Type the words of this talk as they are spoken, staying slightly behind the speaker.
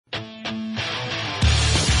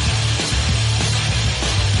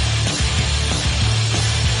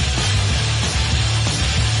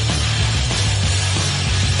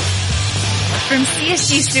From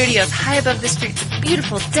CSG Studios, high above the streets of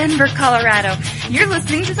beautiful Denver, Colorado, you're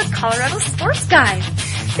listening to the Colorado Sports Guys.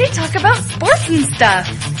 They talk about sports and stuff.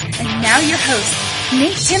 And now your hosts,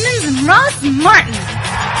 Nate Timmons and Ross Martin.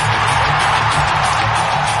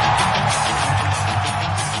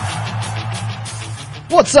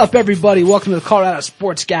 What's up, everybody? Welcome to the Colorado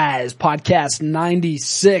Sports Guys, podcast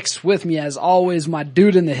 96. With me, as always, my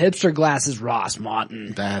dude in the hipster glasses, Ross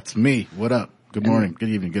Martin. That's me. What up? Good morning, good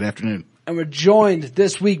evening, good afternoon. And we're joined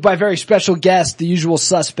this week by a very special guest, the usual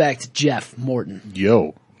suspect, Jeff Morton.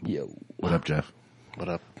 Yo. What up, Jeff? What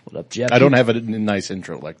up? What up, Jeff? I don't have a nice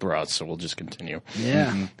intro like Ross, so we'll just continue.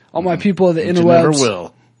 Yeah. All my people of the You interwebs. never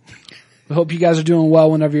will. We hope you guys are doing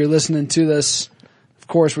well whenever you're listening to this. Of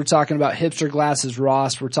course, we're talking about hipster glasses,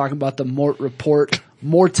 Ross. We're talking about the Mort Report.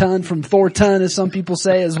 Morton from Thornton, as some people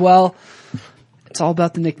say as well. It's all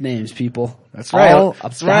about the nicknames, people. That's right. All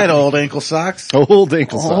That's right, old ankle socks. Old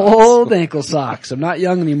ankle socks. Old ankle socks. I'm not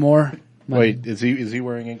young anymore. Wait, is he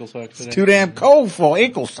wearing ankle socks today? Too damn cold for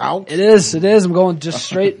ankle socks. It is. I'm going just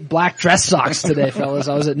straight black dress socks today, fellas.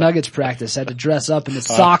 I was at Nuggets practice. Had to dress up in the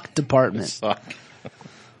sock department. Sock.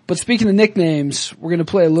 But speaking of nicknames, we're going to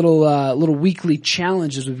play a little weekly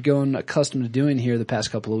challenge as we've grown accustomed to doing here the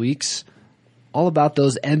past couple of weeks. All about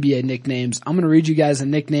those NBA nicknames. I'm going to read you guys a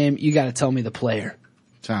nickname. You got to tell me the player.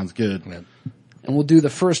 Sounds good. Man. And we'll do the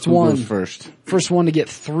first Who one. goes first? First one to get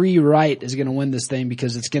 3 right is going to win this thing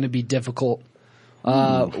because it's going to be difficult.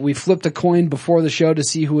 We flipped a coin before the show to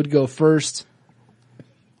see who would go first.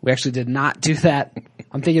 We actually did not do that.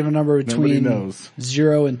 I'm thinking of a number between Nobody knows.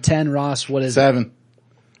 0 and 10. Ross, what is it? 7.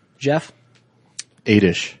 Jeff?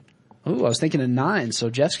 8-ish. Ooh, I was thinking of 9, so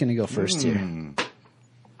Jeff's going to go first here.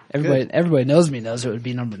 Everybody knows it would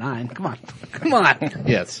be number 9. Come on.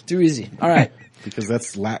 Yes. Too easy. All right. Because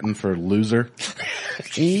that's Latin for loser.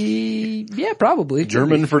 Yeah, probably.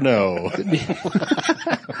 German for no.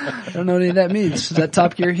 I don't know what any of that means. Is that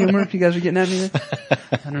Top Gear humor you guys are getting at me there?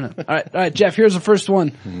 I don't know. All right, Jeff, here's the first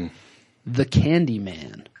one. The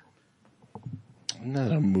Candyman. Isn't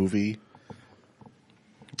that a movie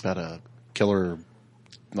about a killer,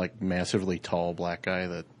 like massively tall black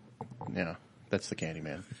guy that's the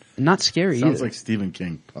Candyman. Not scary Sounds either. like Stephen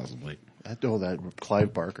King, possibly. That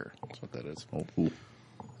Clive Barker. That's what that is. Oh, cool.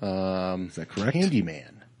 Is that correct?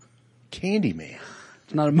 Candyman.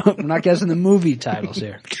 It's not we're not guessing the movie titles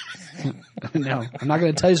here. No, I'm not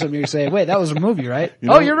going to tell you something. You're going to say, wait, that was a movie, right?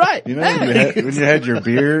 You're right. You know, Hey. when you had your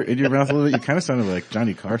beer in your mouth a little bit, you kind of sounded like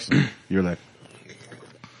Johnny Carson. You were like,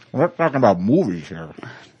 we're not talking about movies here.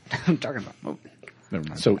 I'm talking about movies. Never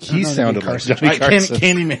mind. So he sounded like Carson. Johnny Carson.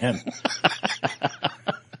 Candyman.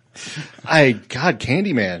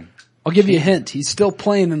 Candyman. I'll give you a hint. He's still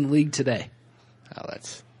playing in the league today. Oh,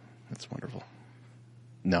 that's wonderful.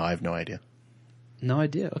 No, I have no idea. No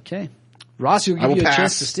idea. Okay. Ross, you'll I give will you a pass.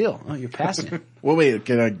 chance to steal. Oh, you're passing. Well, wait,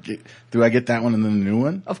 do I get that one and then the new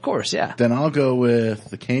one? Of course, yeah. Then I'll go with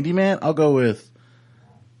the Candyman. I'll go with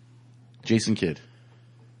Jason Kidd.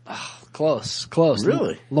 Close.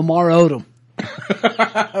 Really? Lamar Odom.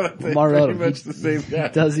 Lamar Pretty Odom. much the same guy.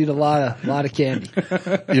 He does eat a lot of candy.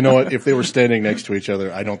 You know what? If they were standing next to each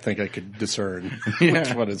other, I don't think I could discern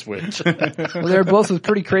which one is which. Well, they're both with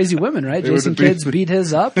pretty crazy women, right? Jason Kidd's beat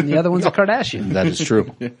his up, and the other one's a Kardashian. That is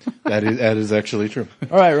true. That is actually true.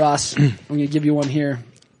 All right, Ross. I'm going to give you one here.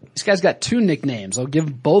 This guy's got 2 nicknames. I'll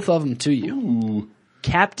give both of them to you. Ooh.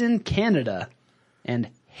 Captain Canada and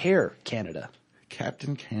Hair Canada.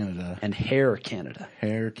 Captain Canada. And Hair Canada.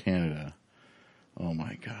 Hair Canada. Oh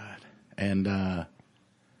my God. And, I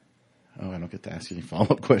don't get to ask any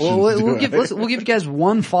follow-up questions. Well, we'll give you guys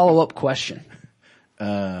one follow-up question.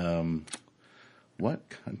 What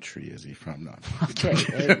country is he from? No. Okay.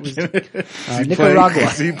 It was, Does Nicaragua.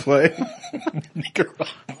 he play?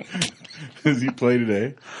 Does he play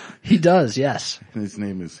today? He does, yes. His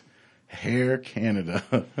name is Hair Canada.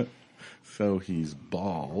 So he's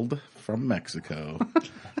bald from Mexico.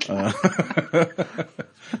 Yeah,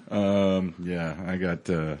 I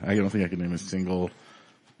don't think I can name a single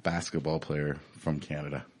basketball player from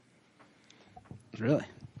Canada. Really?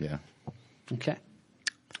 Yeah. Okay.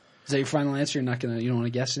 Is that your final answer? You don't want to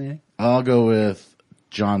guess anything? I'll go with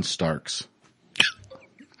John Starks.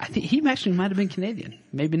 I think he actually might have been Canadian.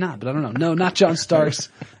 Maybe not, but I don't know. No, not John Starks.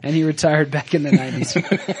 And he retired back in the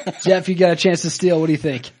 90s. Jeff, you got a chance to steal. What do you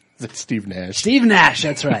think? That's Steve Nash. Steve Nash,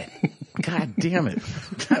 that's right. God damn it.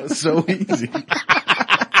 That was so easy.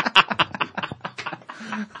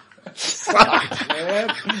 Fuck,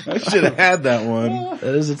 man. I should have had that one.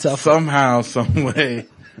 That is a tough one. Somehow, some way.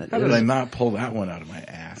 How did I not pull that one out of my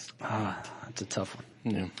ass? That's a tough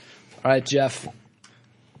one. Yeah. All right, Jeff.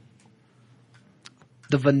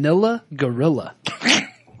 The Vanilla Gorilla.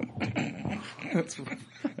 That's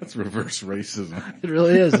reverse racism. It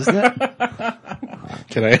really is, isn't it?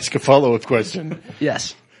 Can I ask a follow-up question?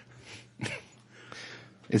 Yes.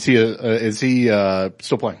 Is he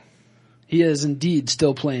still playing? He is indeed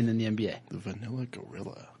still playing in the NBA. The Vanilla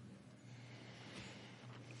Gorilla.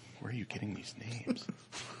 Where are you getting these names?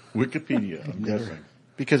 Wikipedia, I'm guessing.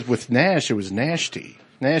 Because with Nash, it was Nashty.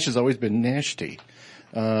 Nash has always been Nashty.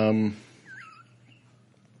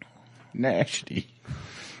 Nasty.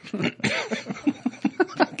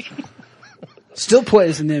 Still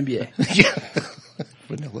plays in the NBA. Yeah.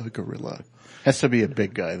 Vanilla Gorilla. Has to be a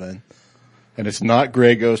big guy then. And it's not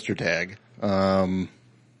Greg Ostertag.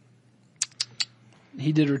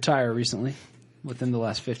 He did retire recently, within the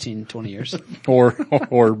last 15, 20 years.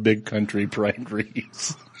 or Big Country Brian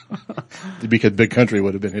Reeves. Because Big Country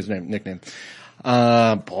would have been his nickname.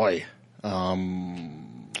 Boy.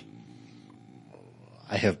 I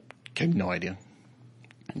have no idea.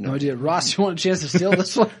 No idea. Ross, you want a chance to steal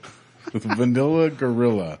this one? Vanilla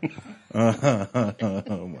Gorilla.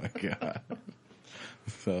 Oh my God.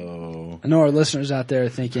 So. I know our listeners out there are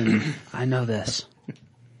thinking, I know this.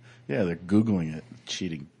 Yeah, they're Googling it.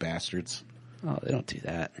 Cheating bastards. Oh, they don't do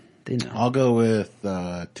that. They know. I'll go with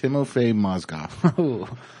Timofey Mozgov. Oh,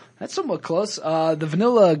 that's somewhat close. The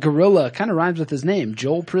Vanilla Gorilla kind of rhymes with his name,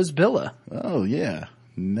 Joel Prisbilla. Oh, yeah.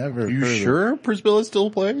 Never Are you heard sure Prisbilla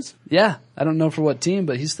still plays? Yeah, I don't know for what team,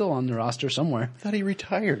 but he's still on the roster somewhere. I thought he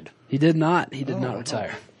retired. He did not. He did not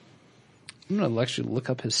retire. I'm going to actually look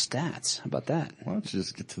up his stats. How about that? Why don't you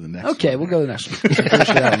just get to the next Okay, one? we'll go to the next one.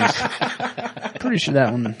 Pretty sure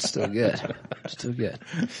that one's still good. Still good.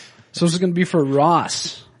 So this is going to be for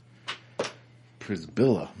Ross.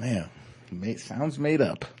 Prisbilla. Man, sounds made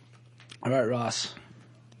up. All right, Ross.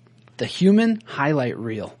 The human highlight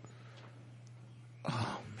reel.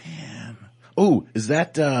 Oh, man. Oh, is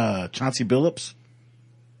that Chauncey Billups?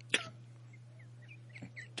 Do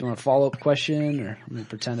you want a follow-up question, or I'm going to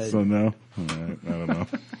pretend I... So no? All right, I don't know.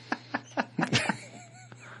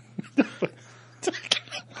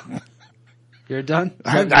 You're done?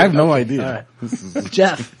 I have no idea. All right. This is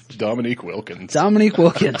Jeff. Dominique Wilkins. Dominique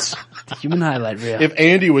Wilkins. The human highlight reel. If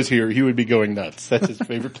Andy was here, he would be going nuts. That's his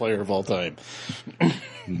favorite player of all time.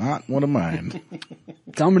 not one of mine.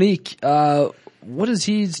 Dominique, what is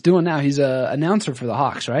he doing now? He's a announcer for the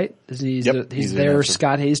Hawks, right? He's He's their announcer.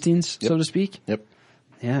 Scott Hastings, so to speak? Yep.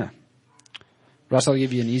 Yeah. Ross, I'll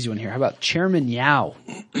give you an easy one here. How about Chairman Yao?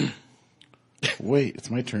 Wait,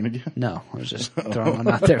 it's my turn again? No, I was just throwing one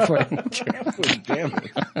out there for you. Damn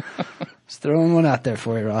it. Just throwing one out there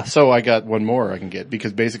for you, Ross. So I got one more I can get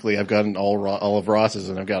because basically I've gotten all of Ross's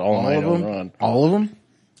and I've got all mine All of on them? Ron. All of them?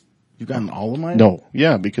 You've gotten all of mine? No,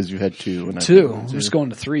 yeah, because you had two. And Two. I'm just going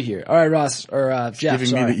to three here. All right, Ross, or Jeff, Giving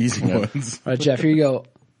sorry. me the easy ones. All right, Jeff, here you go.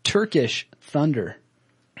 Turkish Thunder.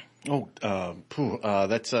 Oh,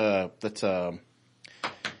 that's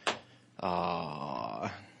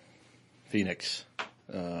Phoenix.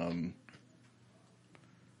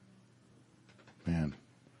 Man,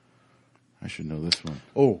 I should know this one.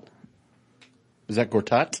 Oh, is that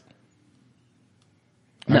Gortat?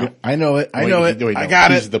 No. I know it. I know it. Wait, no. I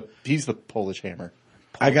got He's it. He's the Polish Hammer.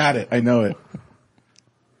 I got it. I know it.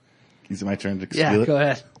 Is it my turn to Yeah, steal it? go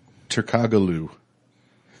ahead. Turkoglu.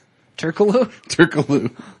 Turkaloo?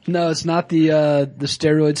 Turkaloo. No, it's not the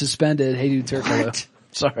steroid suspended Hey Dude Turkaloo.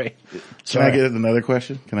 Sorry. Can I get another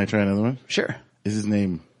question? Can I try another one? Sure. Is his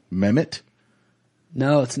name Mehmet?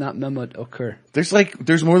 No, it's not Mehmet Okur.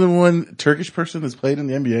 There's more than one Turkish person that's played in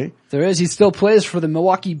the NBA? There is. He still plays for the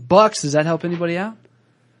Milwaukee Bucks. Does that help anybody out?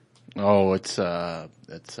 Oh, it's I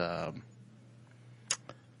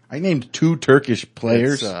named two Turkish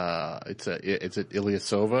players. it's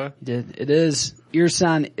Ilyasova. It is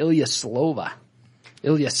Irsan Ilyasova.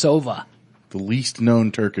 The least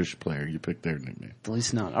known Turkish player. You picked their nickname. The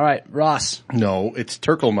least known. All right, Ross. No, it's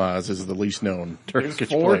Turkelmaz is the least known Turkish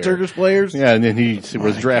Four player. Turkish players? Yeah, and then he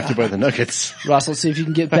was drafted by the Nuggets. Ross, let's see if you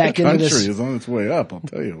can get back into Country this. is on its way up, I'll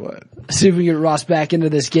tell you what. See if we can get Ross back into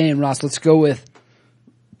this game. Ross, let's go with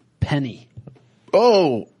Penny.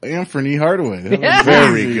 Oh, Anthony Hardaway. That was Yeah.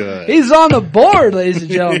 Very easy. good. He's on the board, ladies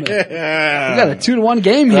and gentlemen. Yeah. We got a 2-1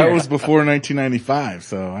 game here. That was before 1995,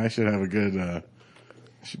 so I should have a good,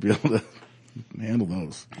 should be able to handle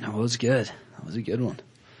those. That was good. That was a good one.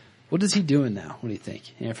 What is he doing now? What do you think,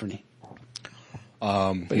 Anthony?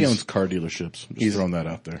 But he owns car dealerships. I'm just throwing that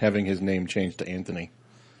out there. Having his name changed to Anthony.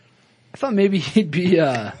 I thought maybe he'd be,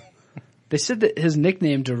 they said that his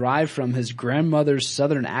nickname derived from his grandmother's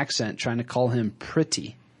southern accent trying to call him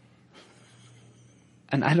pretty.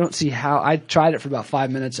 And I don't see how, I tried it for about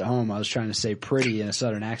 5 minutes at home. I was trying to say pretty in a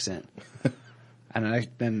southern accent. And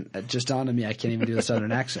then it just dawned on me I can't even do a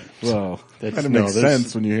Southern accent. Well, that That's- kind of no, makes there's-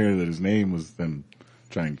 sense when you hear that his name was them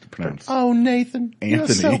trying to pronounce. Oh, Nathan, you're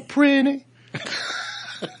Anthony. so pretty.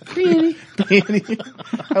 Pretty.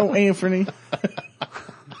 Oh, Anthony.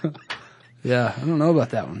 Yeah, I don't know about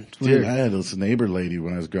that one. It's Dude, weird. I had this neighbor lady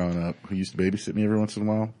when I was growing up who used to babysit me every once in a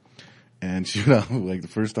while. And she, like the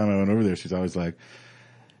first time I went over there, she's always like,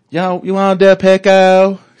 "Yo, you want that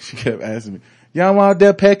pickle?" She kept asking me, "Y'all want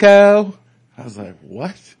that pickle?" I was like,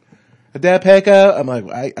 "What? A that pickle?" I'm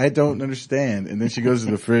like, I don't understand. And then she goes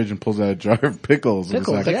to the fridge and pulls out a jar of pickles. And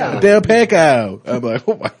Pickles, it's like, yeah. "A that pickle." I'm like,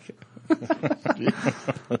 "Oh my God."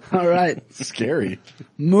 All right. Scary.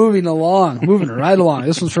 Moving right along.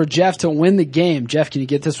 This one's for Jeff to win the game. Jeff, can you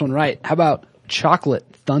get this one right? How about Chocolate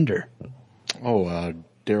Thunder? Oh,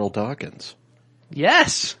 Daryl Dawkins.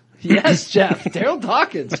 Yes, Jeff. Daryl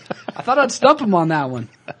Dawkins. I thought I'd stump him on that one.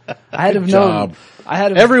 I had to have known.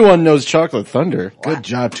 job. Everyone knows Chocolate Thunder. Good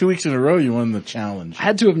job. 2 weeks in a row, you won the challenge. I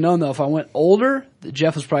had to have known though. If I went older, that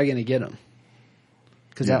Jeff was probably going to get him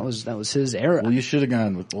because Yeah. that was his era. Well, you should have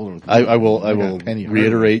gone with older. With I me. will got Penny Hardaway.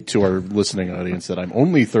 reiterate to our listening audience that I'm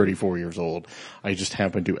only 34 years old. I just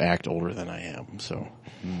happen to act older than I am. So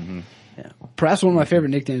Yeah. Perhaps one of my favorite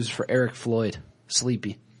nicknames for Eric Floyd,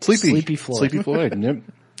 Sleepy Floyd. Sleepy Floyd. Yep.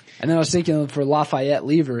 And then I was thinking for Lafayette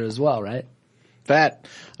Lever as well, right? Fat.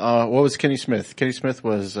 What was Kenny Smith? Kenny Smith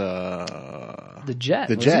was The Jet.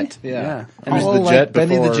 The was Jet. he? Yeah. And was Oh, the like Jet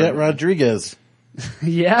Benny the before- Jet Rodriguez.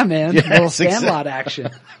 yeah, man. Yes, Little Sandlot action.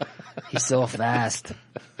 He's so fast.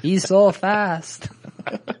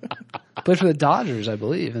 Played for the Dodgers, I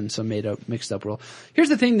believe, in some mixed up role. Here's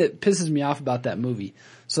the thing that pisses me off about that movie.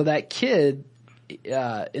 So that kid,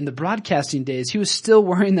 in the broadcasting days, he was still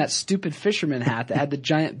wearing that stupid fisherman hat that had the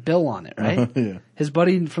giant bill on it, right? Yeah. His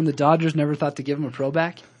buddy from the Dodgers never thought to give him a pro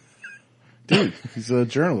back. Dude, he's a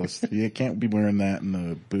journalist. You can't be wearing that in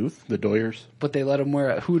the booth. the Doyers. But they let him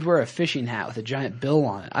who would wear a fishing hat with a giant bill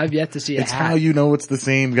on it. I've yet to see a It's hat. how you know it's the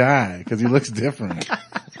same guy, because he looks different.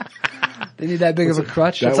 They need that big of a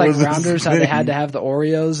crutch. That It's like was his Rounders, how they thing. had to have the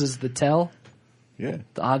Oreos as the tell, Yeah,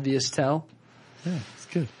 the obvious tell. yeah, it's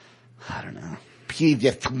good. I don't know. He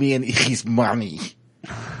gets me and his money.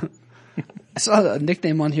 I saw a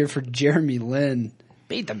nickname on here for Jeremy Lin.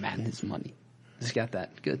 Pay the man his money. Just got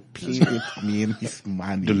that. Good. He gets me and his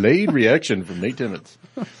money. Delayed reaction from Nate Timmons.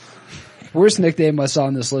 Worst nickname I saw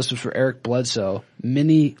on this list was for Eric Bledsoe,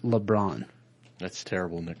 Mini LeBron. That's a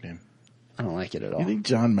terrible nickname. I don't like it at all. You think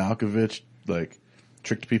John Malkovich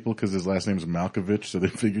tricked people because his last name is Malkovich, so they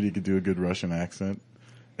figured he could do a good Russian accent,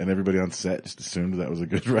 and everybody on set just assumed that was a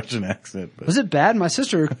good Russian accent. But Was it bad? My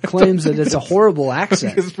sister claims that it's a horrible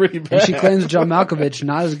accent. It's pretty bad. And she claims John Malkovich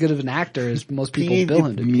not as good of an actor as most people bill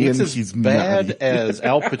him to be. And It's he's as bad naughty. as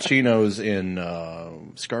Al Pacino's in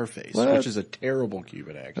Scarface, What? which is a terrible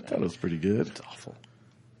Cuban accent. That was pretty good. It's awful.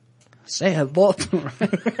 Say hello to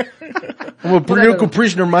her. I'm a political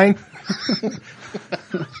prisoner, mine.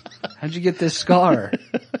 How'd you get this scar?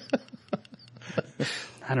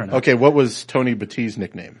 I don't know. Okay, what was Tony Batti's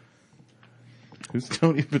nickname? Who's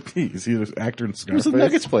Tony Batiste? Is he an actor in He was Scarface? a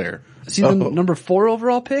Nuggets player. Is he the number 4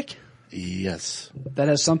 overall pick? Yes. That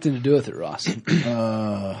has something to do with it, Ross.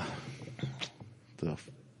 The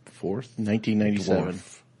fourth? 1997.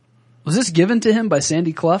 Dwarf. Was this given to him by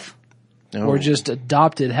Sandy Clough? No. Or just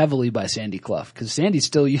adopted heavily by Sandy Clough? Because Sandy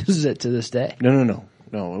still uses it to this day. No,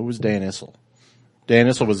 it was Dan Issel. Dan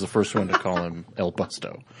Issel was the first one to call him El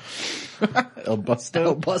Busto. El Busto?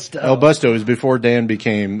 El Busto. El Busto is before Dan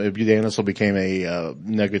Issel became a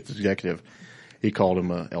Nuggets executive. He called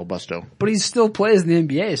him El Busto. But he still plays in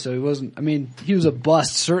the NBA, so he wasn't, he was a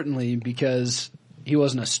bust certainly because he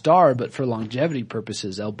wasn't a star, but for longevity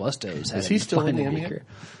purposes, El Busto's had Is he still in the defining NBA? career.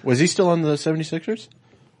 Was he still on the 76ers?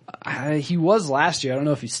 He was last year. I don't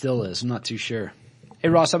know if he still is. I'm not too sure. Hey,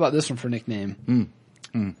 Ross, how about this one for nickname?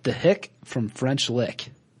 The Hick from French Lick.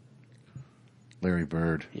 Larry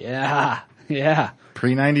Bird. Yeah.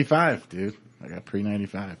 Pre-95, dude. I got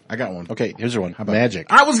pre-95. I got one. Okay, here's your one. How about Magic.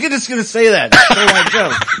 I was just going to say that. That's my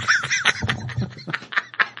joke.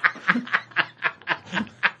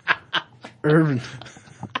 Irvin.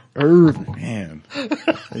 Man.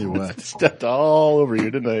 Tell you what. Stepped all over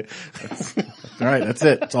you, didn't I? All right, that's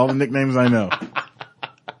it. That's all the nicknames I know.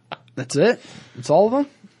 That's it? That's all of them?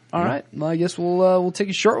 All right. Well, I guess we'll take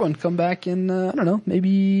a short one. Come back in, I don't know,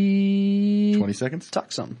 maybe 20 seconds?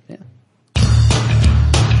 talk something. Yeah.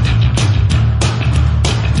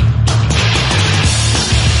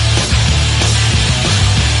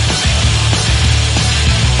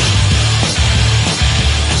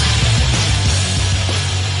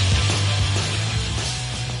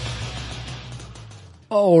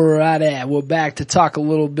 Alrighty, we're back to talk a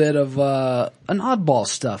little bit of an oddball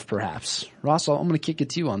stuff, perhaps. Ross, I'm going to kick it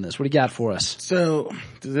to you on this. What do you got for us? So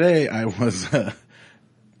today I was,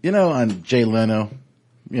 on Jay Leno,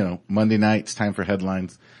 Monday nights, time for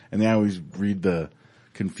headlines, and they always read the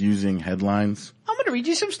confusing headlines. I'm going to read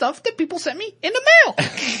you some stuff that people sent me in the mail.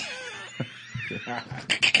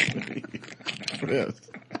 Yes.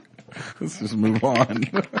 Let's just move on.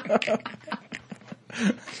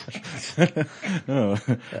 No,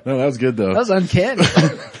 that was good though. That was uncanny.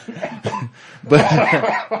 But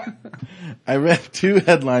I read two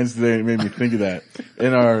headlines today that made me think of that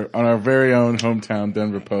on our very own hometown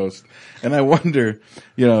Denver Post. And I wonder,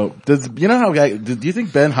 do you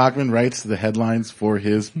think Ben Hockman writes the headlines for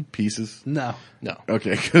his pieces? No.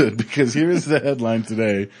 Okay, good. Because here's the headline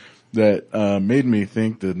today that made me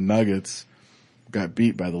think the Nuggets got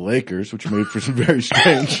beat by the Lakers, which made for some very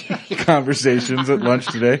strange conversations at lunch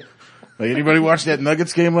today. Like, anybody watch that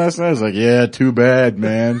Nuggets game last night? I was like, yeah, too bad,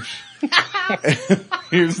 man.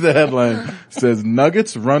 Here's the headline. It says,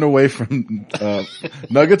 Nuggets run away from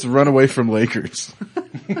Lakers.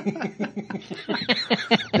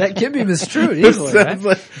 That could be mistrued It easily, sounds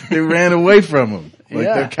right? like they ran away from them. Like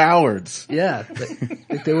Yeah. they're cowards. Yeah.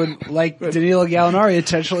 Like they would, like Danilo Gallinari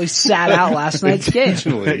intentionally sat out last night's game. Yes.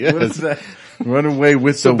 What is that? Run away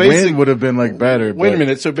with So the win would have been like better. Wait a but-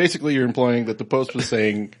 minute. So basically you're implying that the Post was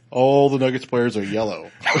saying all the Nuggets players are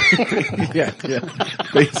yellow. Yeah.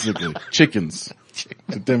 Basically. Chickens.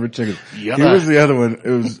 The Denver Chickens. Yeah. Here was the other one. It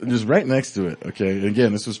was just right next to it. Okay. And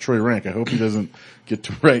again, this was Troy Rank. I hope he doesn't get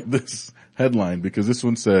to write this headline because this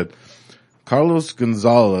one said, Carlos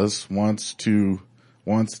Gonzalez wants to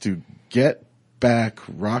get back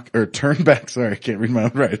turn back. Sorry, I can't read my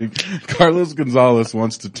own writing. Carlos Gonzalez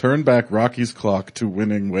wants to turn back Rocky's clock to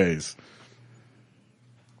winning ways.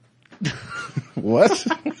 What?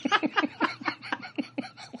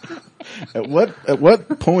 At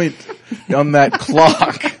what point on that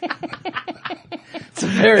clock? It's a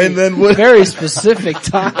very, And then what- very specific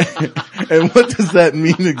time. And what does that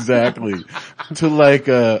mean exactly? To like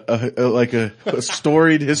a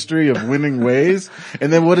storied history of winning ways?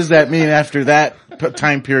 And then what does that mean after that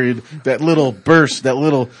time period, that little burst, that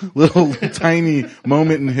little tiny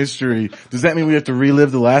moment in history? Does that mean we have to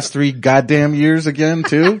relive the last 3 goddamn years again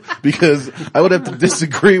too? Because I would have to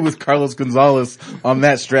disagree with Carlos Gonzalez on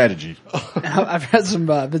that strategy. I've had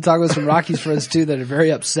been talking with some Rockies friends too that are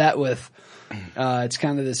very upset with, it's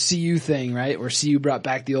kind of the CU thing, right? Where CU brought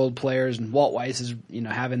back the old players and Walt Weiss is,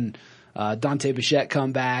 having, Dante Bichette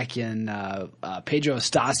come back and, Pedro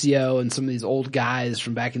Estacio and some of these old guys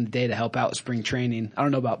from back in the day to help out with spring training. I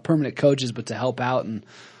don't know about permanent coaches, but to help out. And,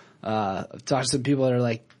 I've talked to some people that are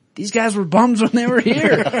like, these guys were bums when they were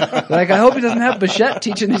here. Like, I hope he doesn't have Bichette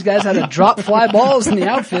teaching these guys how to drop fly balls in the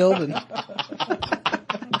outfield and,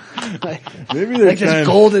 Maybe they're like this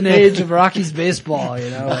golden age of Rockies baseball,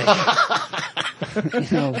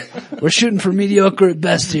 we're shooting for mediocre at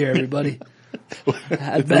best here, everybody.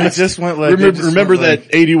 At It best. just went like, Remember that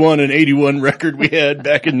 81 record we had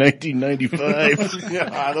back in 1995?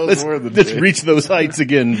 Yeah, those were the Let's days. reach those heights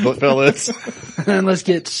again, fellas. And let's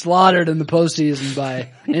get slaughtered in the postseason by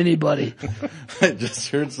anybody. I just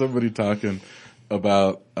heard somebody talking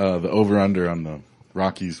about the over-under on the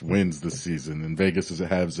Rockies wins this season, and Vegas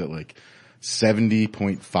has at like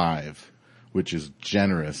 70.5, which is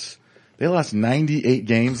generous. They lost 98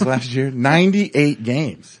 games last year. 98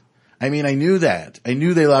 games. I mean, I knew that. I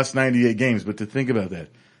knew they lost 98 games, but to think about that,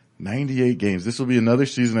 98 games. This will be another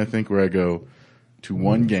season, I think, where I go to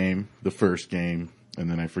one game, the first game, and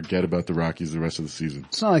then I forget about the Rockies the rest of the season.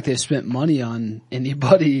 It's not like they spent money on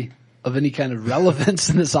anybody of any kind of relevance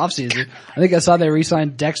in this offseason. I think I saw they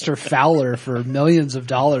re-signed Dexter Fowler for millions of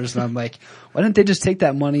dollars, and I'm like, why didn't they just take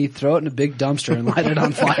that money, throw it in a big dumpster, and light it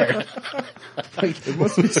on fire? Like, It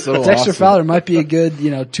must be so Dexter awesome. Fowler might be a good,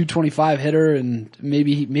 225 hitter, and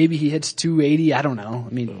maybe he hits 280. I don't know.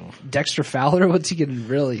 I mean, Dexter Fowler, what's he going to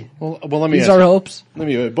really? Well, let me These ask are you. hopes. Let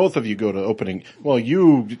me. Both of you go to opening. Well,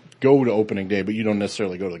 you go to opening day, but you don't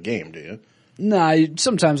necessarily go to the game, do you? No,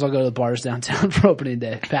 sometimes I'll go to the bars downtown for opening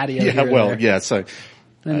day. Patio. Yeah. here or Well, there. yeah. So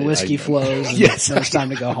And whiskey flows. And Yes. then it's time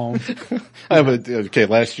to go home. I have okay.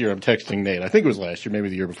 Last year, I'm texting Nate. I think it was last year, maybe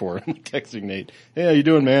the year before. I'm texting Nate. Hey, how you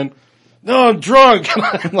doing, man? No, I'm drunk.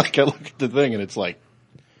 I'm like, I look at the thing, and it's like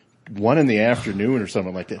 1 PM or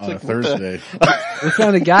something like that. It's On a like, what the- Thursday. We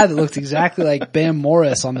found a guy that looked exactly like Bam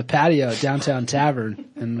Morris on the patio at Downtown Tavern,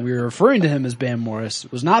 and we were referring to him as Bam Morris.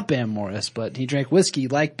 It was not Bam Morris, but he drank whiskey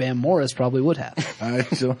like Bam Morris probably would have. I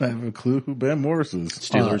don't have a clue who Ben Morris is.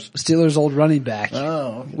 Steelers. Steelers old running back.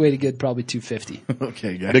 Oh, Weighed a good probably 250.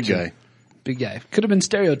 okay, gotcha. Big guy. Big guy. Could have been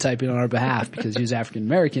stereotyping on our behalf because he was African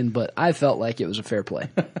American, but I felt like it was a fair play.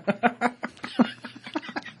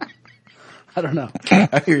 I don't know.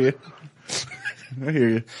 I hear you. I hear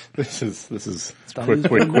you. This is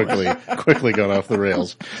quickly gone off the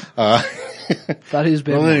rails. Thought he was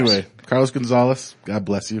bad. Well, anyway, Carlos Gonzalez, God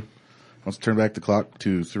bless you. Let's turn back the clock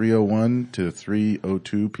to 3:01 to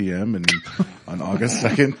 3:02 p.m. and on August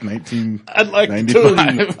 2nd,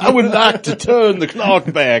 1995. I would like to turn the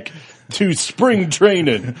clock back to spring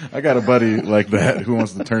training. I got a buddy like that who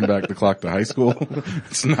wants to turn back the clock to high school.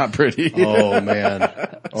 It's not pretty. Oh man.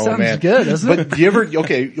 Sounds good, doesn't it? But do you ever,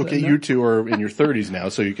 okay, you two are in your 30s now,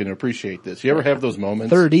 so you can appreciate this. You ever have those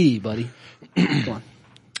moments? 30, buddy. Come on.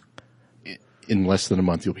 In less than a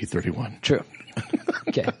month, you'll be 31. True.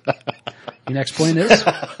 Okay. Your next point is?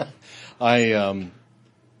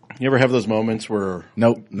 You ever have those moments where?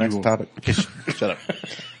 Nope. Next topic. Shut up.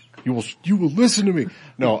 You will listen to me.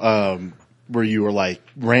 No, where you were like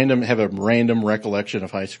have a random recollection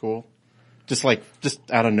of high school. Just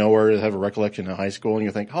out of nowhere have a recollection of high school and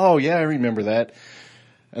you think, oh yeah, I remember that.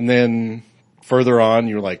 And then further on,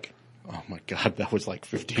 you're like, oh my God, that was like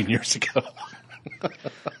 15 years ago.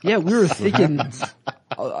 Yeah, we were thinking,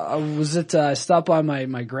 I stopped by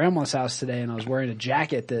my grandma's house today and I was wearing a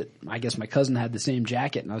jacket that I guess my cousin had the same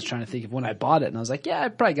jacket and I was trying to think of when I bought it and I was like, yeah, I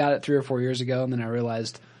probably got it 3 or 4 years ago. And then I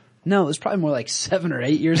realized, no, it was probably more like 7 or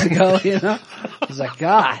 8 years ago, you know? I was like,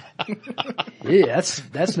 God, yeah,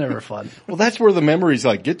 that's never fun. Well, that's where the memories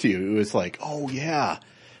like get to you. It was like, oh yeah.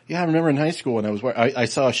 Yeah, I remember in high school when I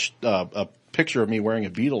saw a picture of me wearing a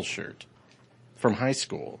Beatles shirt from high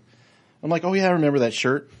school. I'm like, oh yeah, I remember that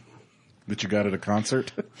shirt. That you got at a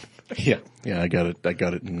concert? Yeah, I got it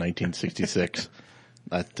in 1966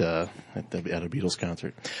 at a Beatles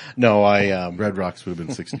concert. No, Red Rocks would have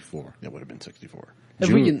been 64. That would have been 64.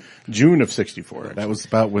 June of 64. Actually. That was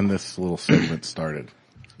about when this little segment started.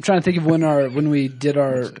 I'm trying to think of when we did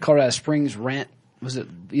our Colorado Springs rant. Was it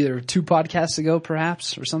either 2 podcasts ago,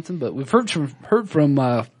 perhaps, or something? But we've heard from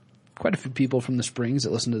quite a few people from the Springs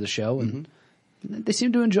that listen to the show, and they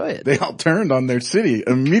seem to enjoy it. They all turned on their city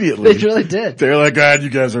immediately. They really did. They're like, God, you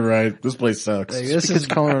guys are right. This place sucks. Like, Because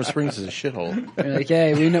Colorado Springs is a shithole. They're like,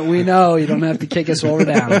 hey, we know you don't have to kick us while we're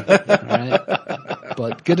down. All right?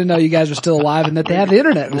 But good to know you guys are still alive and that they have the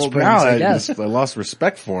internet in the Springs, now I guess. I lost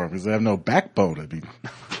respect for them because they have no backbone. I mean,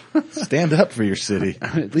 stand up for your city.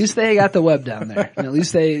 At least they got the web down there. And at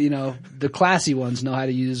least they, the classy ones know how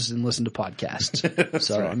to use and listen to podcasts.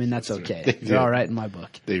 So, right. I mean, that's okay. Right. They're all right in my book.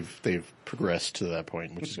 They've progressed to that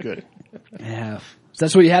point, which is good. Yeah. So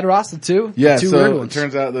that's what you had, Ross, the 2? Yeah, the 2 so weird it ones.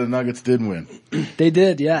 turns out the Nuggets did win. They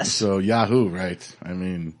did, yes. So Yahoo, right? I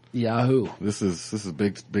mean, Yahoo. This is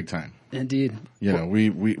big time. Indeed.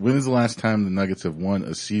 When is the last time the Nuggets have won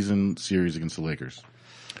a season series against the Lakers?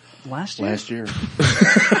 Last year.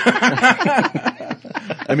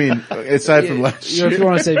 I mean, aside from last year. If you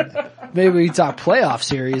want to say, maybe we talk playoff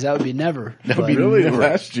series, that would be never. That would be really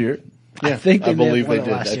last year. Yeah, I believe they did.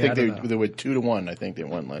 I think they went 2-1. I think they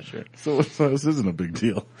won last year. So this isn't a big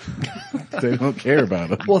deal. They don't care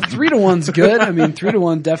about it. Well, 3-1's good. I mean,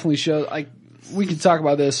 3-1 definitely shows. We can talk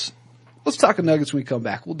about this. Let's talk Nuggets when we come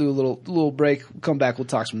back. We'll do a little break. We'll come back. We'll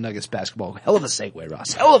talk some Nuggets basketball. Hell of a segue,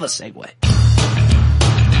 Ross. Hell of a segue.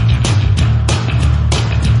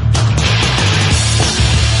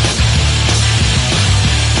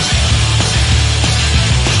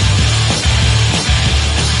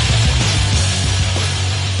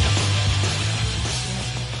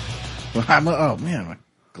 Oh man, my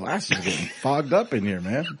glasses are getting fogged up in here,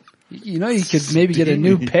 man. You could maybe get a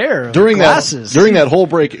new pair of glasses. During that whole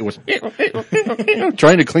break, it was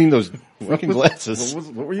trying to clean those fucking glasses.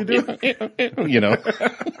 What were you doing?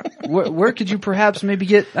 Where could you perhaps maybe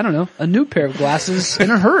get, I don't know, a new pair of glasses in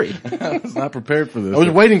a hurry? I was not prepared for this. I was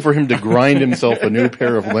waiting for him to grind himself a new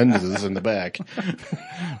pair of lenses in the back.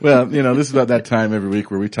 Well, this is about that time every week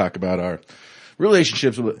where we talk about our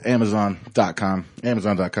relationships with Amazon.com.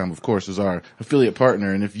 Amazon.com, of course, is our affiliate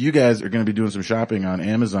partner. And if you guys are going to be doing some shopping on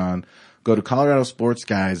Amazon, go to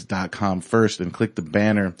ColoradoSportsGuys.com first and click the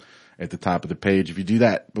banner at the top of the page. If you do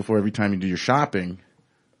that before every time you do your shopping,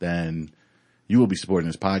 then you will be supporting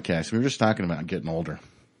this podcast. We were just talking about getting older.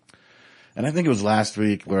 And I think it was last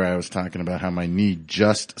week where I was talking about how my knee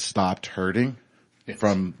just stopped hurting.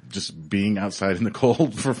 From just being outside in the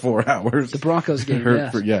cold for 4 hours. The Broncos game,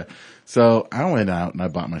 yeah. So I went out and I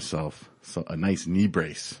bought myself a nice knee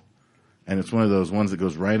brace. And it's one of those ones that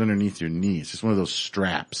goes right underneath your knee. It's just one of those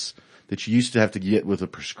straps that you used to have to get with a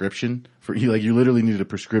prescription for you. Like you literally needed a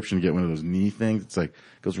prescription to get one of those knee things. It's like,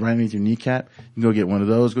 goes right underneath your kneecap. You can go get one of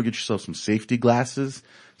those. Go get yourself some safety glasses,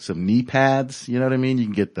 some knee pads. You know what I mean? You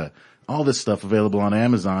can get the all this stuff available on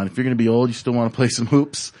Amazon. If you're going to be old, you still want to play some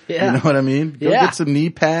hoops. Yeah. You know what I mean? Go Yeah. get some knee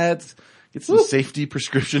pads, get some safety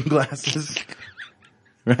prescription glasses.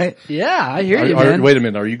 Right? Yeah, I hear you, man. Wait a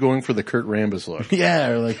minute. Are you going for the Kurt Rambis look? Yeah,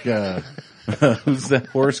 or like, who's that?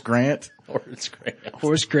 Horace Grant?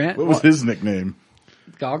 Horace Grant. What was his nickname?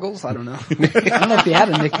 Goggles? I don't know. I don't know if he had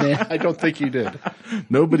a nickname. I don't think you did.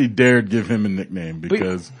 Nobody dared give him a nickname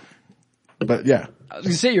because, but yeah. I was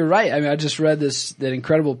going to say you're right. I mean, I just read that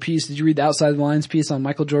incredible piece. Did you read the Outside the Lines piece on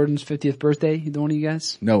Michael Jordan's 50th birthday? Either one of you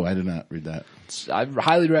guys? No, I did not read that. I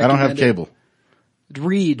highly recommend it. I don't have cable.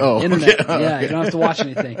 Read okay. internet. Yeah, you don't have to watch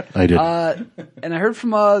anything. I did. And I heard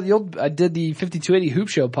from I did the 5280 Hoop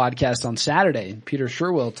Show podcast on Saturday. Peter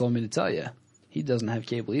Sherwill told me to tell you he doesn't have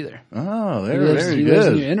cable either. Oh, He very lives in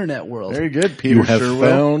good. the internet world. Very good, Peter. You have Sherwill.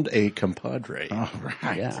 found a compadre. All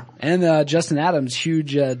right. Yeah, and Justin Adams,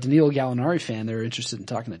 huge Danilo Gallinari fan. They're interested in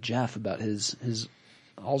talking to Jeff about his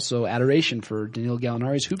also adoration for Danilo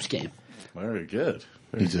Gallinari's hoops game. Very good.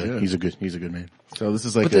 He's a good man. So this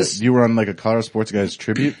is like But you were on like a Colorado Sports Guys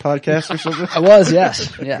tribute podcast or something? I was,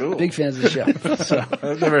 yes. Yeah, Cool. big fans of the show. So,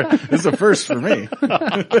 This is a first for me.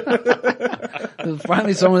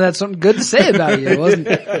 finally someone had something good to say about you. It wasn't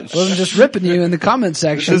just ripping you in the comment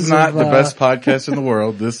section. This is not the best podcast in the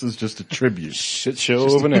world. This is just a tribute. Shit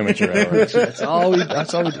show of an amateur hour. That's all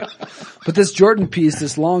we do. But this Jordan piece,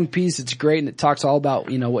 this long piece, it's great, and it talks all about,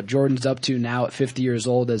 what Jordan's up to now at 50 years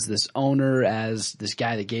old as this owner, as this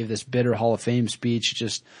guy that gave this bitter Hall of Fame speech.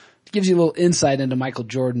 Just gives you a little insight into Michael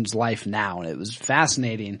Jordan's life now, and it was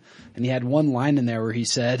fascinating. And he had one line in there where he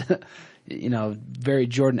said, very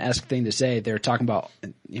Jordan-esque thing to say. They were talking about,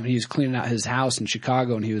 he was cleaning out his house in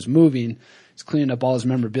Chicago and he was moving. He's cleaning up all his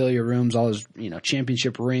memorabilia rooms, all his,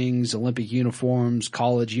 championship rings, Olympic uniforms,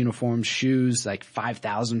 college uniforms, shoes, like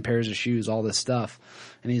 5,000 pairs of shoes, all this stuff.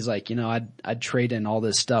 And he's like, I'd trade in all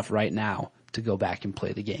this stuff right now to go back and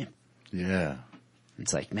play the game. Yeah.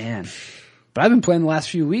 It's like, man, but I've been playing the last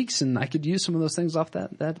few weeks and I could use some of those things off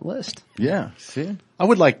that list. Yeah. See? I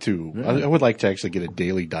would like to. I would like to actually get a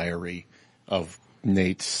daily diary of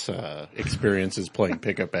Nate's experiences playing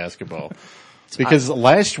pickup basketball. Because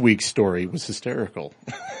last week's story was hysterical.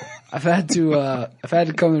 I've had to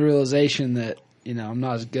come to the realization that, I'm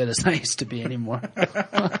not as good as I used to be anymore.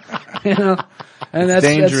 And that's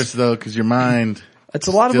Dangerous though, because your mind. It's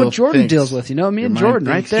a lot of still what Jordan thinks. deals with, me and Your mind Jordan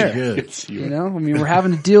right thinks you're there. good. We're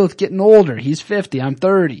having to deal with getting older. He's 50, I'm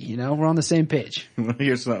 30, we're on the same page.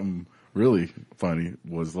 Here's something really funny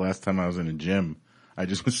was the last time I was in a gym, I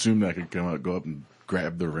just assumed I could go up and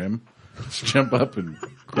grab the rim. Just jump up and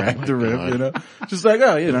grab the rim, Just like,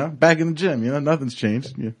 back in the gym, nothing's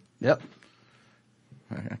changed. Yeah. Yep.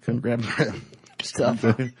 I couldn't grab the rim. Stuff.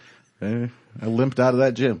 I limped out of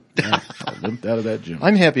that gym.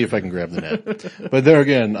 I'm happy if I can grab the net. But there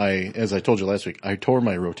again, as I told you last week, I tore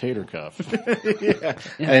my rotator cuff. Yeah.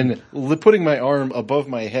 And putting my arm above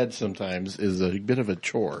my head sometimes is a bit of a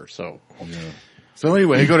chore, so. Yeah. So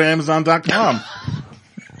anyway, go to Amazon.com.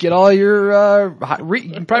 Get all your, you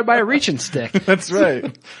can probably buy a reaching stick. That's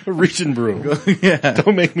right. A reaching broom. Yeah.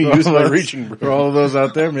 Don't make me use my reaching broom. For all of those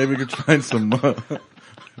out there, maybe we could find some,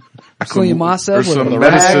 Kliamasa with some a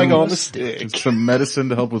medicine rag on the stick. Some medicine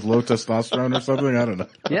to help with low testosterone or something. I don't know.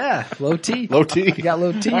 Yeah, low T. Low T. You got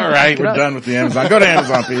low T. All right, Pick it we're up. done with the Amazon. Go to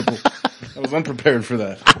Amazon, people. I was unprepared for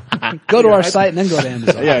that. Go to our site and then go to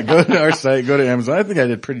Amazon. Yeah, go to our site, go to Amazon. I think I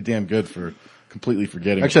did pretty damn good for completely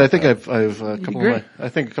forgetting. Actually, I about think that. I've a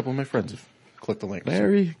couple of my friends have clicked the link.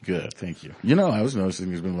 Very good. Thank you. I was noticing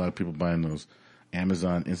there's been a lot of people buying those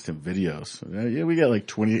Amazon instant videos. Yeah, we got like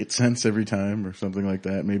 28 cents every time or something like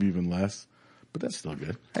that, maybe even less. But that's still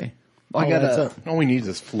good. Hey. I got All we need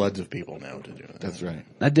is floods of people now to do it. That's right.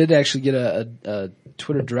 I did actually get a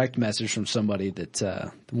Twitter direct message from somebody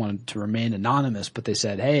that wanted to remain anonymous, but they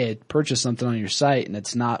said, "Hey, I purchased something on your site, and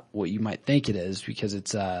it's not what you might think it is because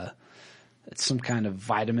it's some kind of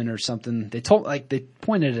vitamin or something." They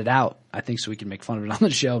pointed it out, I think, so we can make fun of it on the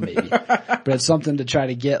show, maybe. But it's something to try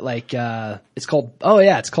to get it's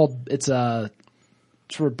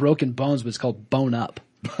for broken bones, but it's called Bone Up.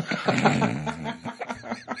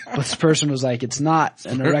 But this person was like, it's not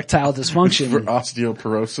an erectile dysfunction. For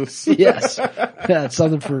osteoporosis. Yes. Yeah, it's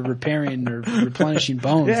something for repairing or replenishing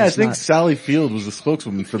bones. Yeah, It's I think not- Sally Field was the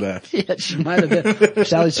spokeswoman for that. Yeah, she might have been.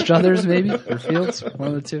 Sally Struthers, maybe? Or Fields?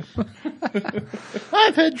 One of the two.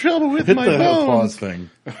 I've had trouble with Hit my the bones. applause thing.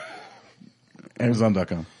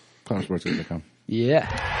 Amazon.com. CollegeSportsGuys.com. Yeah.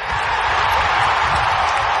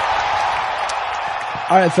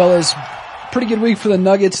 All right, fellas. pretty good week for the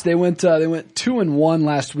Nuggets. They went 2-1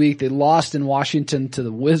 last week. They lost in Washington to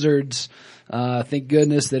the Wizards. Thank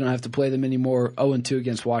goodness they don't have to play them anymore. 0-2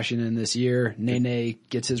 against Washington this year. Nene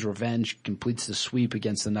gets his revenge, completes the sweep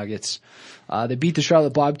against the Nuggets. They beat the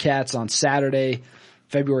Charlotte Bobcats on Saturday,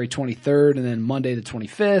 February 23rd, and then Monday the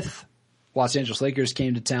 25th. Los Angeles Lakers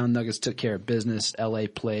came to town. Nuggets took care of business. LA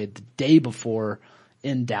played the day before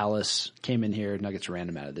in Dallas. Came in here. Nuggets ran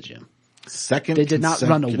them out of the gym. They did not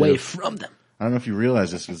run away from them. I don't know if you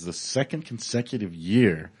realize this was the second consecutive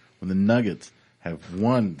year when the Nuggets have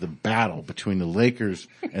won the battle between the Lakers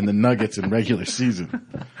and the Nuggets in regular season.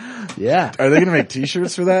 Yeah. Are they going to make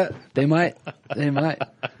T-shirts for that? They might. I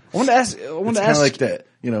want to ask. It's kind of like that,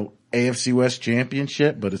 AFC West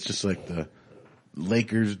championship, but it's just like the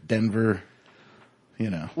Lakers, Denver,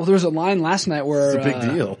 Well, there was a line last night where it's a big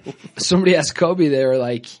deal. Somebody asked Kobe, they were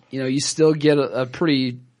like, you still get a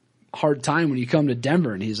pretty hard time when you come to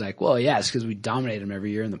Denver. And he's like, well, yeah, it's because we dominate them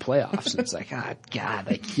every year in the playoffs. And it's like, God,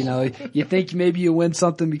 you think maybe you win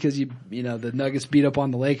something because the Nuggets beat up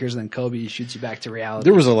on the Lakers and then Kobe shoots you back to reality.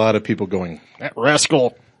 There was a lot of people going, that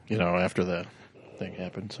rascal, after that thing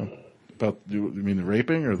happened. So, You mean the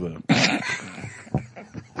raping or the?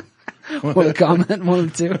 What a comment, one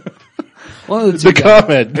of the two. One of the two. The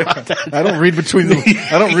comment. I don't read between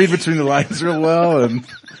the lines real well, and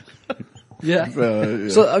yeah. yeah.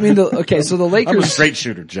 So I mean, so the Lakers. I'm a straight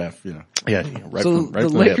shooter, Jeff. Yeah. Right so the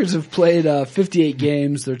Lakers have played 58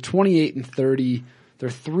 games. They're 28-30. They're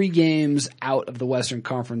 3 games out of the Western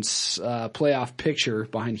Conference playoff picture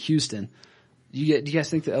behind Houston. Do you guys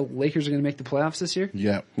think the Lakers are going to make the playoffs this year?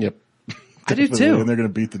 Yeah. Yep. I do too. And they're going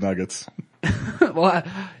to beat the Nuggets. Well,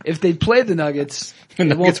 if they play the Nuggets, the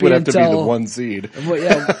Nuggets would have to be the 1 seed. Well,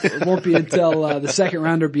 yeah, it won't be until the second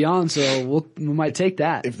round or beyond. So we might take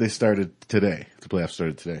that. If they started today, if the playoffs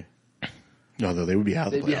started today. No, though they would be out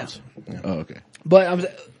of the playoffs. Yeah. Oh, okay. But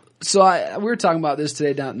we were talking about this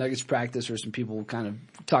today down at Nuggets practice, where some people kind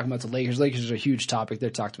of talking about the Lakers. Lakers are a huge topic; they're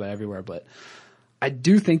talked about everywhere. But I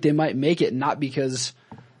do think they might make it, not because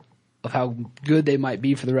of how good they might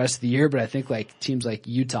be for the rest of the year, but I think like teams like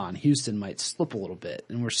Utah and Houston might slip a little bit.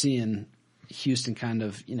 And we're seeing Houston kind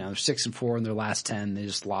of, they're 6-4 in their last 10. They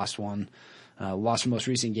just lost one, lost their most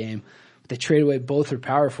recent game. But they trade away both their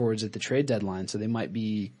power forwards at the trade deadline, so they might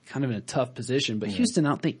be kind of in a tough position. But Houston, I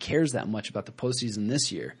don't think, cares that much about the postseason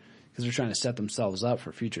this year because they're trying to set themselves up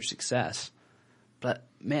for future success. But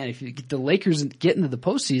man, if you get the Lakers get into the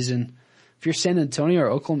postseason, if you're San Antonio or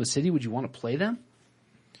Oklahoma City, would you want to play them?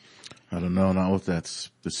 I don't know. Not with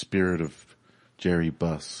the spirit of Jerry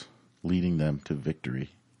Buss leading them to victory.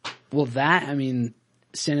 Well, San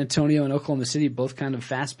Antonio and Oklahoma City, both kind of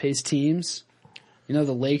fast-paced teams. The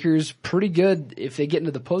Lakers, pretty good if they get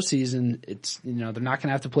into the postseason. It's, they're not going to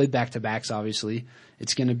have to play back-to-backs, obviously.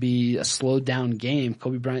 It's going to be a slowed-down game.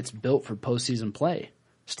 Kobe Bryant's built for postseason play.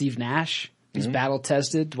 Steve Nash, he's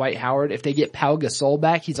battle-tested. Dwight Howard, if they get Pau Gasol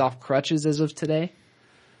back, he's off crutches as of today.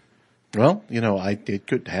 Well, it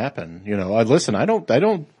could happen. Listen, I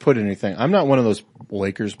don't put anything. I'm not one of those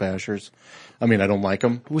Lakers bashers. I don't like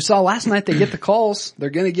them. We saw last night they get the calls. They're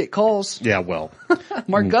going to get calls. Yeah, well.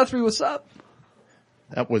 Mark Guthrie, what's up?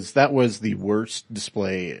 That was the worst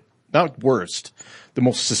display, not worst, the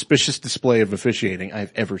most suspicious display of officiating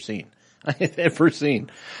I've ever seen. It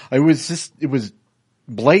was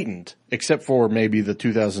blatant, except for maybe the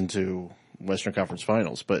 2002 Western Conference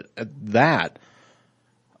Finals. But at that,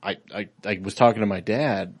 I was talking to my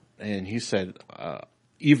dad, and he said,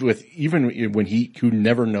 even when who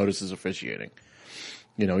never notices officiating,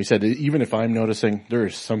 he said, even if I'm noticing, there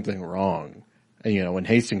is something wrong. And, when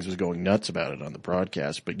Hastings was going nuts about it on the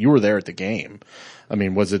broadcast, but you were there at the game.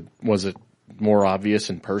 Was it more obvious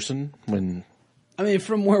in person when?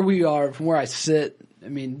 From where we are, from where I sit,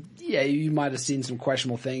 yeah, you might have seen some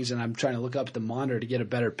questionable things, and I'm trying to look up at the monitor to get a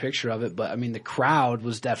better picture of it. But the crowd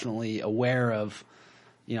was definitely aware of,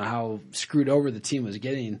 how screwed over the team was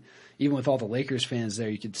getting. Even with all the Lakers fans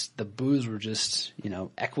there, the boos were just,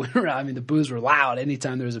 echoing around. The boos were loud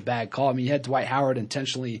anytime there was a bad call. You had Dwight Howard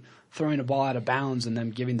intentionally throwing a ball out of bounds and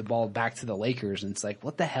then giving the ball back to the Lakers. And it's like,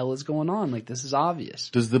 what the hell is going on? This is obvious.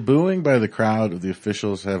 Does the booing by the crowd of the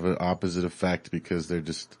officials have an opposite effect because they're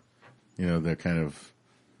just, they're kind of,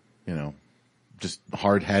 just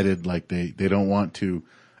hard-headed, like they don't want to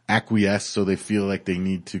acquiesce, so they feel like they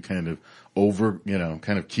need to kind of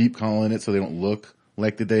kind of keep calling it so they don't look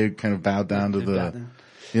like that they kind of bow down to the,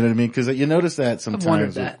 you know what I mean? Because you notice that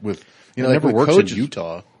sometimes with it never works in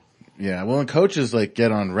Utah. Yeah, well, when coaches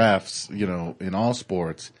get on refs, in all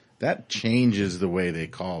sports, that changes the way they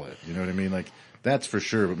call it. You know what I mean? That's for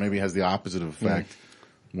sure, but maybe it has the opposite effect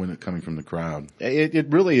when it coming from the crowd. It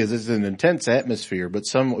really is. It's an intense atmosphere, but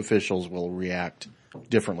some officials will react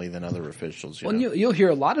differently than other officials. Well, you'll hear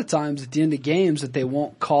a lot of times at the end of games that they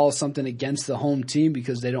won't call something against the home team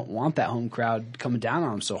because they don't want that home crowd coming down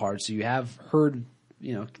on them so hard. So you have heard,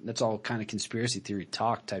 that's all kind of conspiracy theory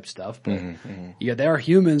talk type stuff. But they are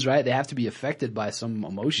humans, right? They have to be affected by some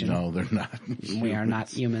emotion. No, they're not. We are not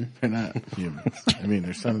human. They're not humans. I mean,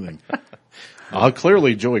 there's something.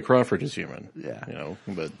 Clearly Joey Crawford is human. Yeah.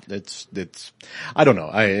 But it's, I don't know.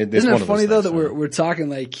 Isn't it funny though that we're talking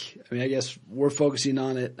like, I guess we're focusing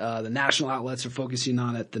on it. The national outlets are focusing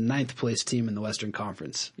on it. The 9th place team in the Western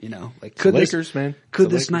Conference, like could Lakers, man. Could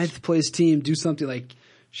this 9th place team do something like,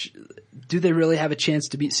 do they really have a chance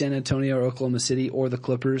to beat San Antonio or Oklahoma City or the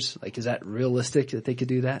Clippers? Like, is that realistic that they could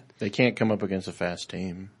do that? They can't come up against a fast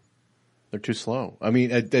team. They're too slow. I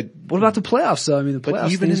mean, what about the playoffs though? I mean, the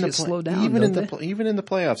playoffs even get slowed down. Even in the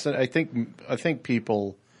playoffs, I think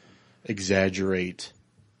people exaggerate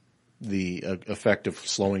the effect of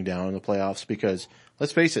slowing down in the playoffs because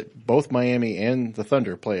let's face it, both Miami and the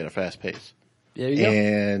Thunder play at a fast pace. There you go.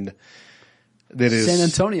 And that is San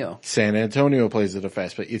Antonio. San Antonio plays at a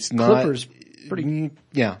fast pace. It's not Clippers pretty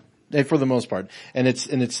for the most part. And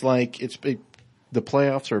it's like the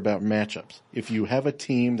playoffs are about matchups. If you have a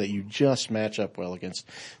team that you just match up well against,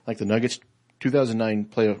 like the Nuggets 2009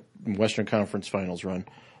 playoff Western Conference Finals run,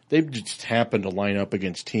 they just happened to line up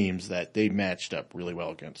against teams that they matched up really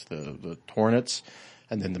well against. The Hornets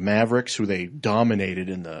and then the Mavericks, who they dominated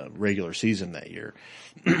in the regular season that year.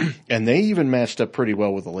 And they even matched up pretty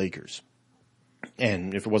well with the Lakers.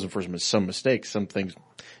 And if it wasn't for some mistakes, some things,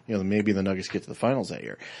 maybe the Nuggets get to the finals that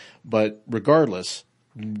year. But regardless,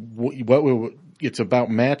 it's about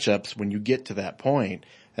matchups when you get to that point,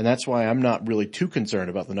 and that's why I'm not really too concerned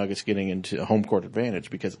about the Nuggets getting into a home court advantage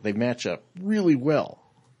because they match up really well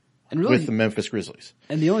with the Memphis Grizzlies.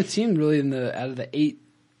 And the only team really out of the 8,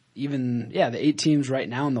 the 8 teams right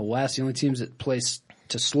now in the West, the only teams that place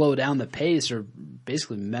to slow down the pace are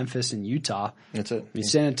basically Memphis and Utah. That's it. I mean,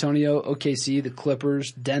 San Antonio, OKC, the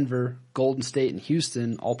Clippers, Denver, Golden State, and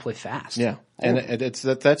Houston all play fast. Yeah, and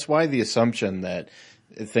that's why the assumption that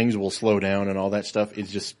things will slow down and all that stuff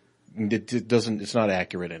is just it's not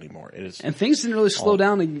accurate anymore. It is, and things didn't really slow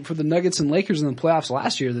down for the Nuggets and Lakers in the playoffs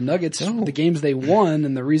last year. The Nuggets, the games they won,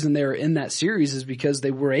 and the reason they were in that series is because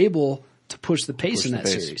they were able to push the pace in that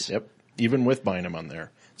series. Yep, even with Bynum on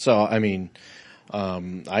there. So I mean.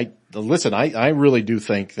 I really do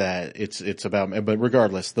think that it's about, but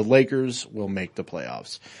regardless, the Lakers will make the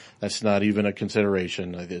playoffs. That's not even a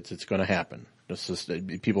consideration. It's going to happen. It's just,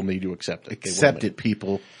 people need to accept it. Accept it,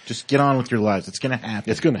 people. Just get on with your lives. It's going to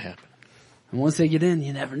happen. It's going to happen. And once they get in,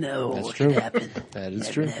 you never know what could happen. That is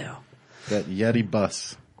true. Know. That Yeti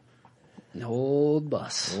bus. An old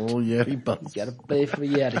bus. Old Yeti bus. You gotta pay for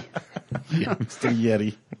Yeti. Yeah, Mr.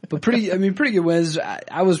 Yeti. But pretty good wins.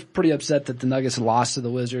 I was pretty upset that the Nuggets lost to the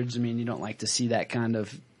Wizards. I mean, you don't like to see that kind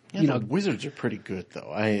of, the Wizards are pretty good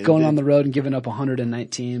though. Going on the road and giving up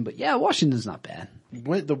 119. But yeah, Washington's not bad.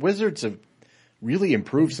 The Wizards have really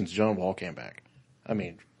improved since John Wall came back. I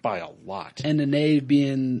mean, by a lot. And Nene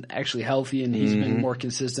being actually healthy and he's been more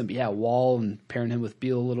consistent. But yeah, Wall and pairing him with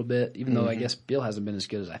Beal a little bit, even though I guess Beal hasn't been as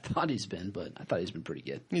good as I thought he's been, but I thought he's been pretty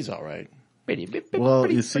good. He's all right.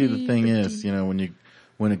 Well, you see, the thing is,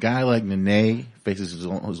 when a guy like Nene faces his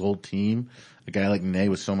old team, a guy like Nene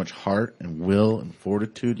with so much heart and will and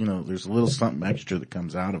fortitude, there's a little something extra that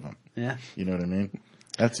comes out of him. Yeah. You know what I mean?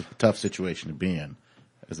 That's a tough situation to be in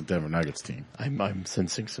as a Denver Nuggets team. I'm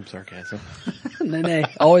sensing some sarcasm. Nene,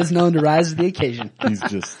 always known to rise to the occasion. He's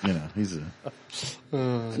just, he's a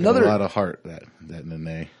lot of heart, that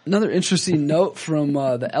Nene. Another interesting note from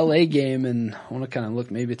the LA game, and I want to kind of look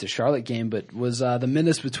maybe at the Charlotte game, but was the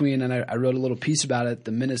minutes between, and I wrote a little piece about it,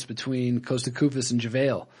 the minutes between Costa Koufos and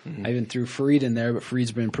JaVale. I even threw Fareed in there, but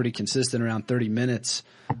Fareed's been pretty consistent around 30 minutes.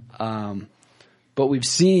 But we've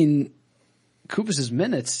seen Koufos'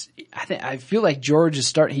 minutes. I feel like George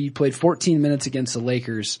is he played 14 minutes against the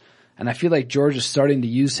Lakers, and I feel like George is starting to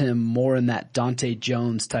use him more in that Dante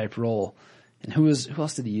Jones type role. And who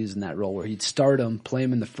else did he use in that role where he'd start him, play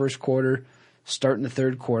him in the first quarter, start in the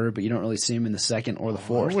third quarter, but you don't really see him in the second or the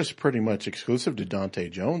fourth? It was pretty much exclusive to Dante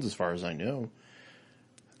Jones as far as I know.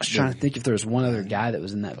 I was trying to think if there was one other guy that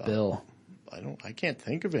was in that bill. I can't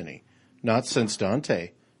think of any. Not since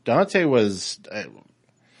Dante. Dante was...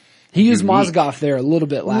 he used Mozgov there a little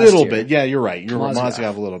bit last year. Bit. Yeah, you're right. You're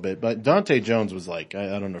Mozgov a little bit. But Dante Jones was like,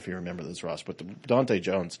 I don't know if you remember this, Ross, but Dante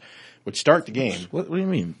Jones would start the game. What do you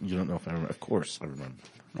mean? You don't know if I remember? Of course I remember.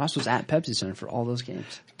 Ross was at Pepsi Center for all those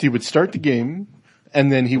games. He would start the game,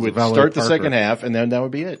 and then he would start the second half, and then that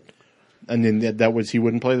would be it. And then that was, he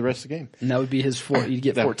wouldn't play the rest of the game. And that would be you'd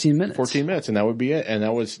get 14 minutes. 14 minutes, and that would be it. And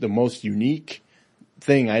that was the most unique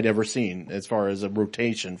thing I'd ever seen as far as a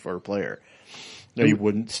rotation for a player. He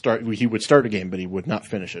would start a game, but he would not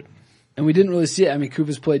finish it. And we didn't really see it. I mean,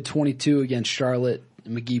 Kufas played 22 against Charlotte.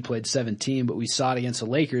 McGee played 17, but we saw it against the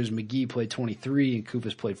Lakers. McGee played 23 and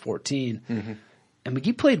Kufas played 14. Mm-hmm. And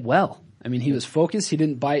McGee played well. I mean, he was focused. He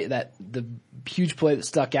didn't bite that. The huge play that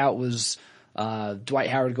stuck out was Dwight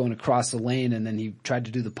Howard going across the lane, and then he tried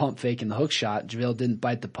to do the pump fake and the hook shot. JaVale didn't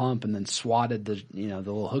bite the pump and then swatted the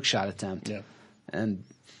little hook shot attempt. Yeah. And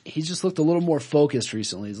he's just looked a little more focused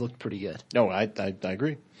recently. He's looked pretty good. No, I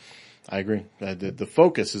agree. I agree. The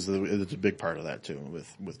focus is a big part of that too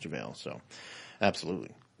with JaVale. So,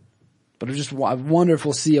 absolutely. But I wonder if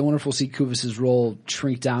we'll see Kufas' role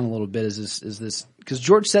shrink down a little bit as this, because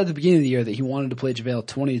George said at the beginning of the year that he wanted to play JaVale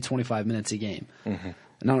 20 to 25 minutes a game. Mm-hmm.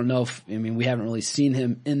 And I don't know we haven't really seen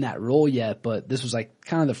him in that role yet, but this was like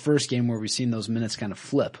kind of the first game where we've seen those minutes kind of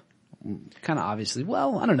flip. Kind of obviously.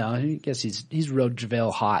 Well, I don't know. I guess he's rode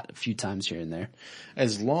JaVale hot a few times here and there.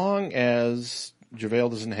 As long as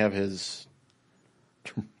JaVale doesn't have his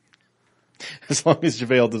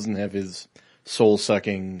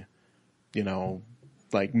soul-sucking,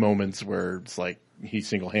 like moments where it's like he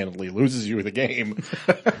single-handedly loses you the game,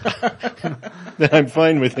 then I'm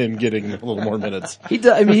fine with him getting a little more minutes. He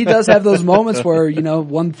does have those moments where,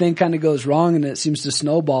 one thing kind of goes wrong and it seems to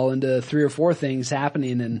snowball into 3 or 4 things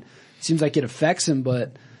happening, and it seems like it affects him,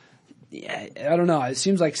 but yeah, I don't know. It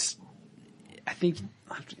seems like, I think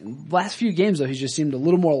last few games though, he's just seemed a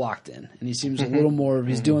little more locked in, and he seems a little more,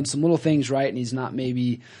 he's doing some little things right, and he's not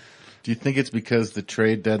maybe. Do you think it's because the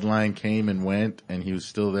trade deadline came and went and he was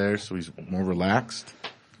still there, so he's more relaxed?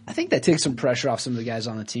 I think that takes some pressure off some of the guys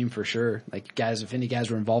on the team for sure. Like guys, if any guys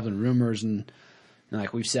were involved in rumors, and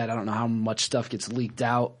like we've said, I don't know how much stuff gets leaked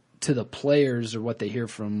out to the players or what they hear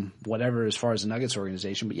from whatever as far as the Nuggets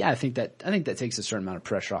organization. But yeah, I think that takes a certain amount of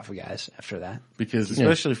pressure off of guys after that. Because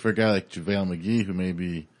especially for a guy like JaVale McGee, who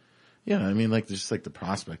maybe, just like the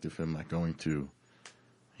prospect of him like going to,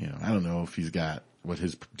 I don't know if he's got what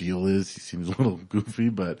his deal is. He seems a little goofy,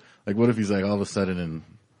 but like what if he's like all of a sudden in,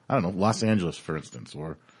 I don't know, Los Angeles, for instance,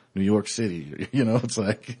 or New York City, it's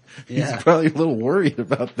like, he's probably a little worried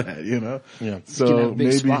about that, Yeah. So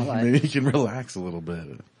maybe he can relax a little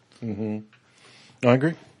bit. Mm-hmm. No, I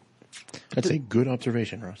agree. That's a good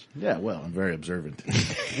observation, Ross. Yeah, well, I'm very observant.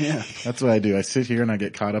 Yeah. That's what I do. I sit here and I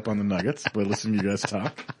get caught up on the Nuggets by listening to you guys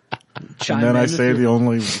talk. And then I say the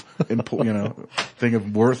only, thing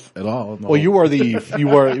of worth at all. Well,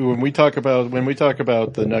 when we talk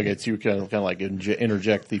about the Nuggets, you kind of like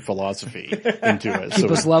interject the philosophy into it.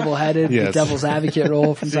 Keep us level-headed, the devil's advocate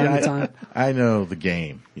role from time to time. I know the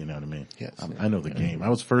game, you know what I mean? Yes. I know the game. I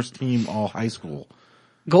was first team all high school.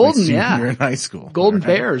 Golden, You're in high school. Golden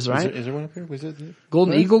Bears, right? Is there one up here? Was it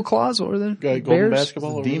Golden Eagle Claws? What were they? Golden Bears?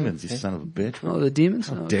 Basketball? The Demons, you son of a bitch. Oh, the Demons?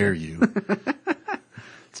 How dare you?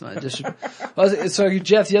 It's not just. So,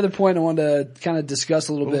 Jeff, the other point I wanted to kind of discuss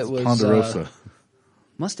a little bit was Ponderosa.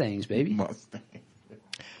 Mustangs, baby.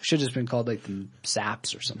 Should have just been called like the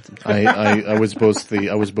Saps or something. I was both the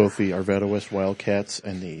Arvada West Wildcats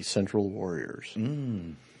and the Central Warriors.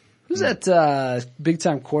 Mm. Who's that big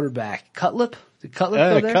time quarterback? Cutlip? Did Cutlip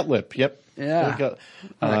go there? Cutlip, yep. Yeah.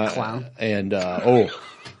 Clown. And not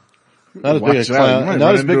as big a clown.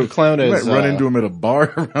 Not as big a clown as. You might run into him at a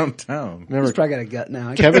bar around town. Remember, he's probably got a gut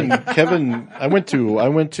now. Kevin. I went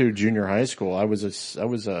to junior high school. I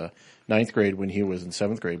was a ninth grade when he was in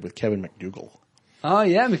 7th grade with Kevin McDougal. Oh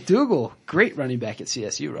yeah, McDougal, great running back at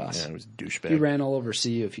CSU, Ross. Yeah, he was a douchebag. He ran all over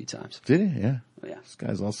CU a few times. Did he? Yeah. Oh, yeah. These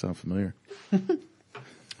guys all sound familiar. All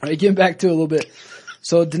right, getting back to it a little bit.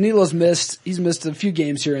 So Danilo's he's missed a few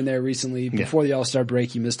games here and there recently. Before the All-Star break,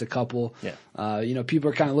 he missed a couple. Yeah. People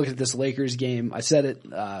are kind of looking at this Lakers game. I said it,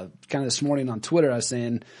 kind of this morning on Twitter. I was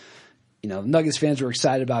saying, Nuggets fans were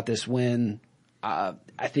excited about this win. I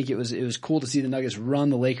think it was cool to see the Nuggets run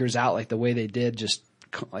the Lakers out like the way they did, just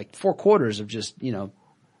like 4 quarters of just,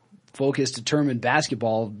 focused, determined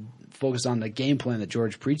basketball, focused on the game plan that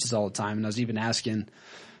George preaches all the time. And I was even asking,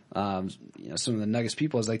 some of the Nuggets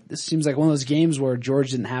people, I was like, this seems like one of those games where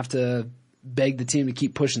George didn't have to beg the team to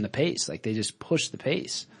keep pushing the pace. Like they just pushed the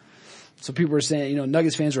pace. So people were saying,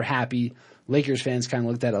 Nuggets fans were happy. Lakers fans kind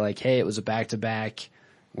of looked at it like, hey, it was a back-to-back.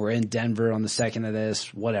 We're in Denver on the second of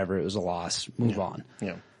this. Whatever. It was a loss. Move on.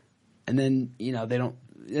 Yeah. And then,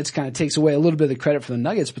 it kind of takes away a little bit of the credit for the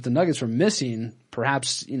Nuggets, but the Nuggets were missing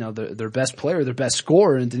perhaps, their best player, their best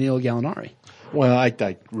scorer in Danilo Gallinari. Well,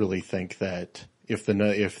 I really think that if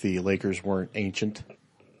the Lakers weren't ancient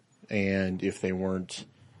and if they weren't,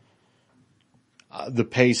 the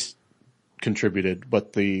pace contributed,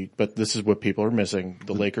 but this is what people are missing.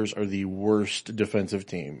 The Lakers are the worst defensive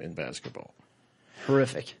team in basketball.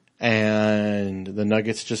 Horrific. And the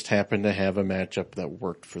Nuggets just happened to have a matchup that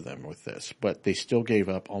worked for them with this, but they still gave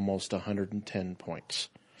up almost 110 points.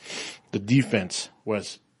 The defense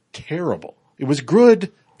was terrible. It was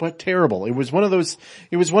good, but terrible. It was one of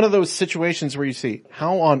those situations where you see,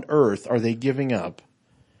 how on earth are they giving up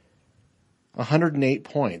 108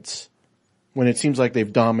 points when it seems like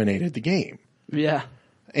they've dominated the game? Yeah.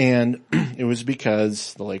 And it was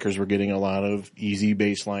because the Lakers were getting a lot of easy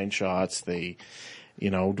baseline shots.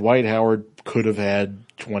 Dwight Howard could have had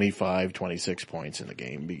 25, 26 points in the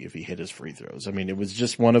game if he hit his free throws. I mean, it was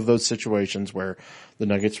just one of those situations where the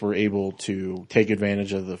Nuggets were able to take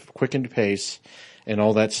advantage of the quickened pace and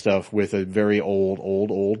all that stuff with a very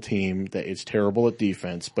old team that is terrible at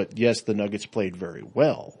defense. But yes, the Nuggets played very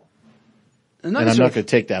well. And I'm not going to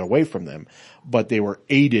take that away from them, but they were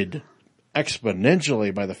aided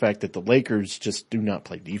exponentially by the fact that the Lakers just do not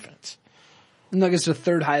play defense. The Nuggets are the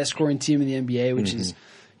third highest scoring team in the NBA, which is,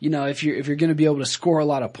 if you're going to be able to score a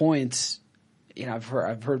lot of points, I've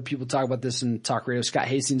heard people talk about this in talk radio. Scott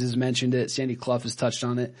Hastings has mentioned it. Sandy Clough has touched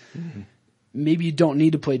on it. Mm-hmm. Maybe you don't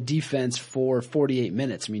need to play defense for 48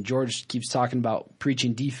 minutes. I mean, George keeps talking about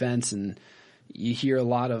preaching defense, and you hear a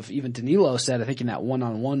lot of, even Danilo said, I think in that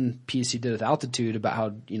one-on-one piece he did with Altitude about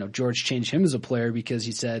how, George changed him as a player because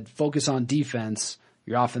he said, focus on defense.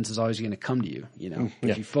 Your offense is always going to come to you, Yeah.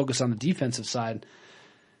 If you focus on the defensive side.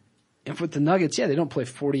 And with the Nuggets, they don't play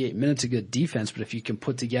 48 minutes of good defense, but if you can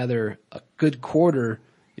put together a good quarter,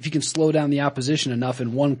 if you can slow down the opposition enough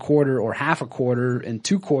in one quarter or half a quarter and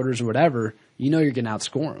 2 quarters or whatever, you're going to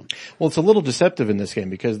outscore them. Well, it's a little deceptive in this game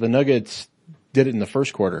because the Nuggets did it in the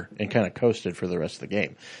first quarter and kind of coasted for the rest of the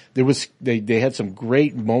game. They had some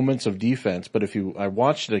great moments of defense, but I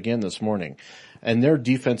watched it again this morning, and their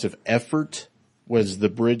defensive effort was the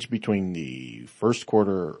bridge between the first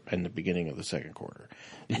quarter and the beginning of the second quarter,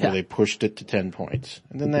 where they pushed it to 10 points.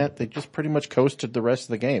 And then they just pretty much coasted the rest of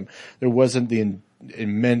the game. There wasn't the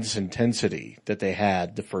immense intensity that they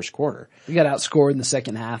had the first quarter. We got outscored in the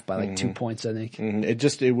second half by 2 points, I think. Mm-hmm.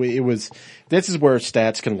 It was, this is where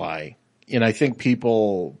stats can lie. And I think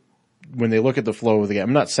people, when they look at the flow of the game,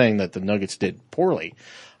 I'm not saying that the Nuggets did poorly.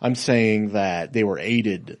 I'm saying that they were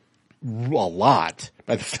aided a lot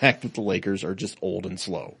by the fact that the Lakers are just old and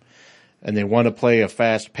slow. And they want to play a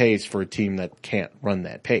fast pace for a team that can't run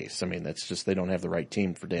that pace. I mean, that's just, they don't have the right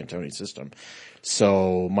team for D'Antoni's system.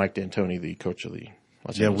 So Mike D'Antoni, the coach of the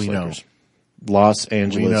Los Angeles Lakers. Los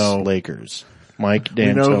Angeles Lakers. Mike D'Antoni.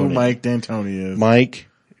 We know who Mike D'Antoni is. Mike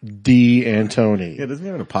D'Antoni. Yeah, doesn't he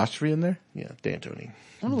have an apostrophe in there? Yeah, D'Antoni.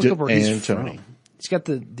 I want to look up where he's from. He's got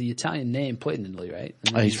the Italian name, played in Italy, right?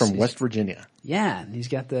 He's from West Virginia. Yeah, and he's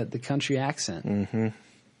got the country accent. Mm-hmm.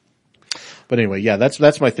 But anyway,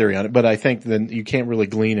 that's my theory on it. But I think then you can't really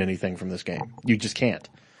glean anything from this game. You just can't.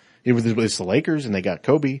 It's the Lakers, and they got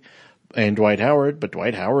Kobe and Dwight Howard, but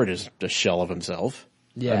Dwight Howard is a shell of himself.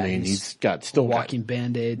 Yeah, I mean, he's got still walking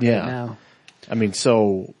Band-Aid right now. I mean,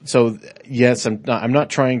 so yes, I'm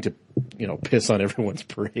not trying to, piss on everyone's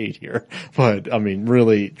parade here, but I mean,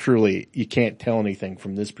 really, truly, you can't tell anything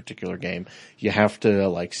from this particular game. You have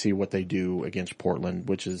to see what they do against Portland,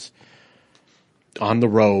 which is on the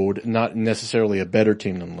road, not necessarily a better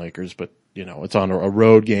team than the Lakers, but it's on a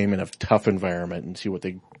road game in a tough environment, and see what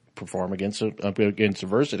they perform against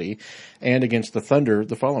adversity and against the Thunder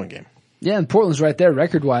the following game. Yeah, and Portland's right there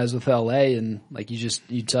record-wise with LA, and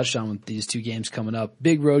you touched on with these 2 games coming up.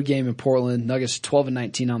 Big road game in Portland. Nuggets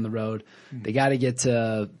 12-19 on the road. They got to get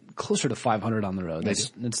to closer to 500 on the road.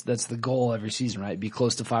 That's the goal every season, right? Be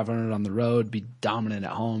close to 500 on the road, be dominant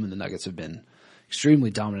at home, and the Nuggets have been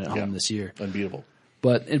extremely dominant at home this year. Unbeatable.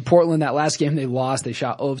 But in Portland, that last game they lost. They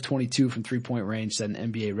shot 0 of 22 from 3-point range, set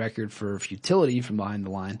an NBA record for futility from behind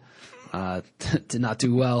the line. Did not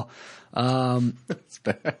do well.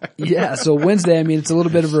 Yeah, so Wednesday, I mean, it's a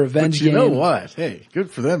little bit of a revenge game. You know what? Hey,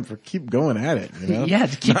 good for them for keep going at it, Yeah,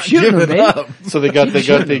 to keep shooting them, up. So they got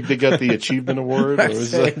the achievement award, or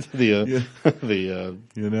was that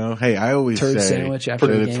hey, I always turd say sandwich after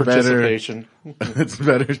the game. participation. It's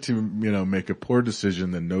better to, make a poor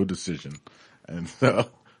decision than no decision. And so,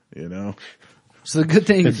 So the good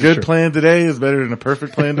thing, a good plan today is better than a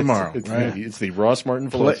perfect plan tomorrow, right? It's the Ross Martin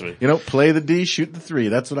philosophy. Play the D, shoot the 3.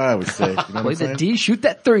 That's what I always say. Play the D, shoot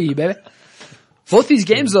that 3, baby. Both these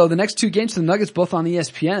games, though, the next 2 games to the Nuggets, both on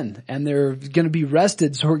ESPN, and they're going to be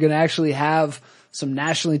rested, so we're going to actually have some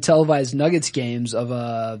nationally televised Nuggets games of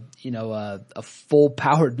a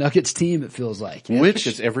full-powered Nuggets team. It feels like, which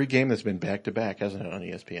is every game that's been back to back, hasn't it, on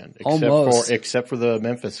ESPN? Almost, except for the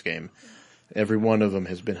Memphis game. Every one of them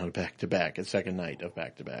has been on a back-to-back, a second night of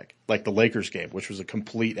back-to-back. Like the Lakers game, which was a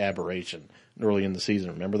complete aberration early in the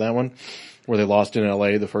season. Remember that one? Where they lost in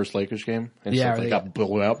LA, the first Lakers game? And Yeah, so they got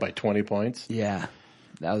blown out by 20 points. Yeah.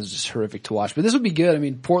 That was just horrific to watch. But this would be good. I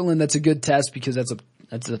mean, Portland, that's a good test because that's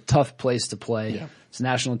a tough place to play. Yeah. It's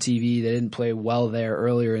national TV. They didn't play well there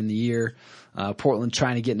earlier in the year. Portland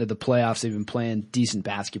trying to get into the playoffs. They've been playing decent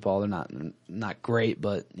basketball. They're not great,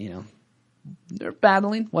 but they're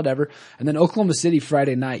battling, whatever. And then Oklahoma City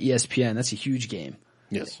Friday night, ESPN. That's a huge game.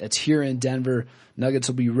 Yes. It's here in Denver. Nuggets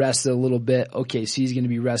will be rested a little bit. OKC's going to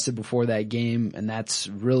be rested before that game, and that's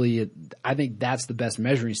really, I think that's the best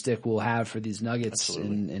measuring stick we'll have for these Nuggets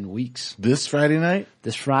in weeks. This Friday night?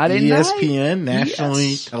 This Friday night? ESPN,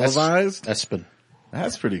 nationally televised? Espen.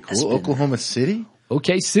 That's pretty cool. Oklahoma City?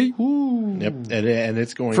 OKC. Ooh. Yep. And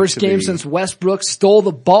it's going First to game be, since Westbrook stole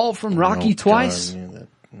the ball from Rocky Oh, twice. God,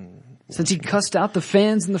 yeah, Since he cussed out the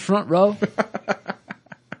fans in the front row.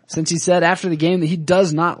 Since he said after the game that he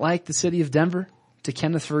does not like the city of Denver to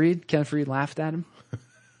Kenneth Faried. Kenneth Faried laughed at him.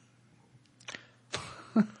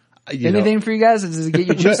 Anything for you guys? Does it get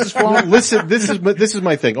your juices flowing? Listen, this is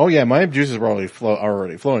my thing. Oh yeah, my juices are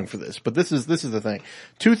already flowing for this. But this is the thing.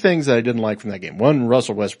 Two things that I didn't like from that game. One,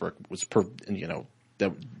 Russell Westbrook was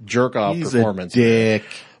that jerk off performance. A dick.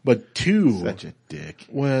 But two, Such a dick.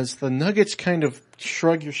 was the Nuggets kind of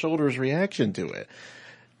shrug your shoulders reaction to it.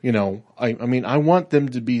 I mean, I want them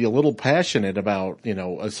to be a little passionate about,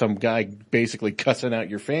 some guy basically cussing out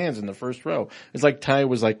your fans in the first row. It's like Ty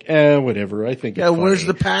was like, whatever, I think it's funny. Where's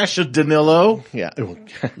the passion, Danilo? Yeah.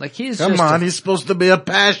 Like he's Come just on, he's supposed to be a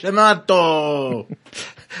passionato.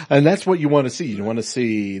 And that's what you want to see. You want to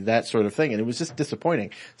see that sort of thing. And it was just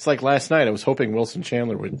disappointing. It's like last night, I was hoping Wilson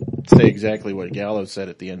Chandler would say exactly what Gallo said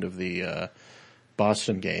at the end of the,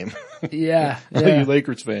 Boston game. Yeah. You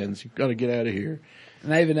Lakers fans, you gotta get out of here.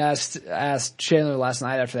 And I even asked Chandler last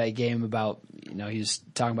night after that game about, he was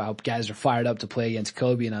talking about how guys are fired up to play against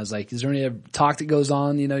Kobe, and I was like, is there any talk that goes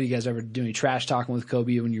on? You guys ever do any trash talking with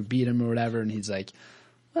Kobe when you beat him or whatever? And he's like,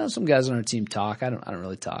 well, some guys on our team talk. I don't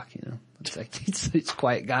really talk, It's like, he's a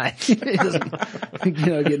quiet guy. He doesn't,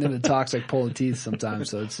 getting into talks like pulling teeth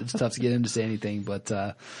sometimes, so it's tough to get him to say anything, but,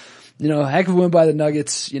 heck of a win by the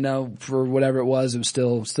Nuggets, for whatever it was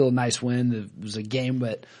still a nice win. It was a game,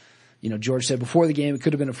 but, George said before the game, it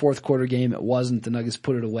could have been a fourth quarter game. It wasn't. The Nuggets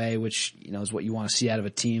put it away, which, is what you want to see out of a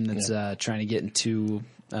team that's, trying to get into,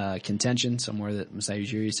 contention somewhere that Masai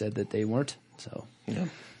Ujiri said that they weren't. So,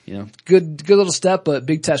 good little step, but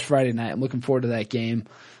big test Friday night. I'm looking forward to that game.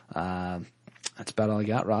 That's about all I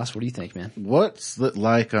got. Ross, what do you think, man? What's it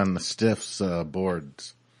like on the Stiffs,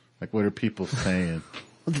 boards? Like, what are people saying?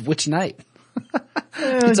 Which night?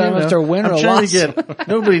 It's after a win or a I'm trying loss. to get,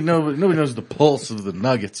 nobody knows the pulse of the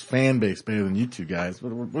Nuggets fan base better than you two guys.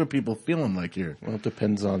 What are people feeling like here? Well, it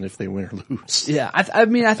depends on if they win or lose. Yeah, I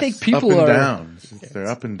mean, I think people up and are down. They're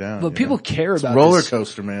up and down. but people care It's a about roller this.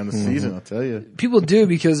 coaster, man. The season, I'll tell you. People do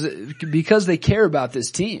because they care about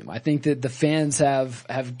this team. I think that the fans have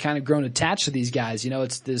kind of grown attached to these guys.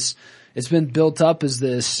 It's been built up as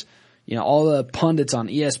this, all the pundits on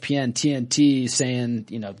ESPN, TNT saying,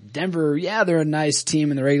 Denver, yeah, they're a nice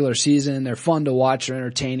team in the regular season. They're fun to watch. They're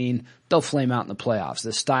entertaining. They'll flame out in the playoffs.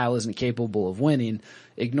 This style isn't capable of winning,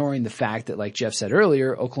 ignoring the fact that, like Jeff said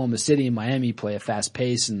earlier, Oklahoma City and Miami play a fast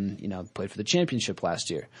pace and, played for the championship last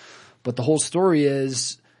year. But the whole story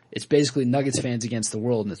is it's basically Nuggets fans against the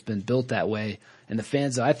world, and it's been built that way. And the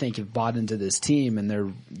fans that I think have bought into this team,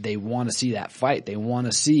 and they want to see that fight. They want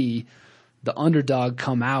to see the underdog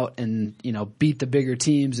come out and, beat the bigger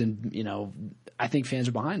teams. And, I think fans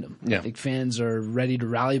are behind them. Yeah. I think fans are ready to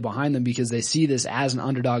rally behind them because they see this as an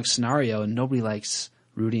underdog scenario, and nobody likes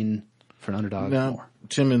rooting for an underdog Now, more.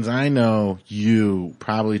 Timmons, I know you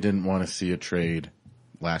probably didn't want to see a trade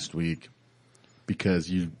last week because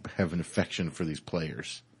you have an affection for these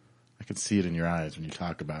players. I can see it in your eyes when you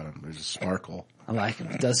talk about them. There's a sparkle. I like him.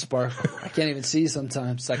 It does sparkle. I can't even see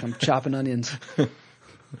sometimes. It's like I'm chopping onions.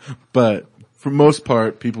 But for most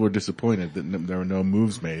part, people were disappointed that there were no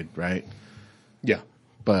moves made, right? Yeah.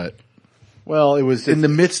 But Well, it was in the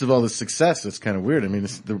midst of all the success, it's kind of weird. I mean,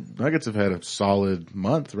 the Nuggets have had a solid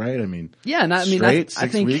month, right? I mean, Yeah, and I mean, straight I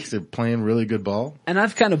 6 think, weeks, they're playing really good ball. and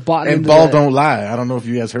I've kind of bought And into ball that. don't lie. I don't know if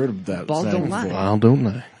you guys heard of that. Ball saying don't lie. before. Well, don't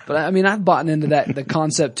lie. But I mean, I've bought into that, the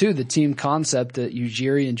concept too, the team concept that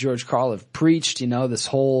Ujiri and George Karl have preached, this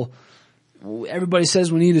whole, everybody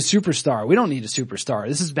says we need a superstar. We don't need a superstar.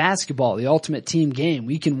 This is basketball, the ultimate team game.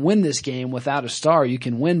 We can win this game without a star. You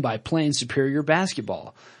can win by playing superior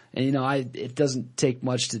basketball. And, it doesn't take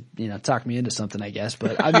much to, talk me into something, I guess.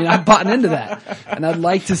 But, I mean, I'm bought into that. And I'd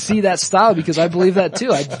like to see that style because I believe that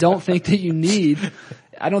too. I don't think you need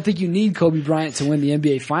Kobe Bryant to win the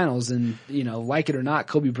NBA Finals. And, like it or not,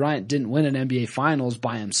 Kobe Bryant didn't win an NBA Finals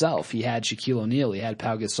by himself. He had Shaquille O'Neal. He had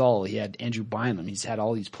Pau Gasol. He had Andrew Bynum. He's had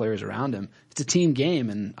all these players around him. It's a team game,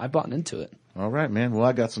 and I bought into it. All right, man. Well,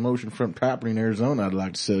 I got some oceanfront property in Arizona I'd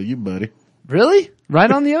like to sell you, buddy. Really?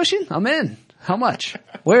 Right on the ocean? I'm in. How much?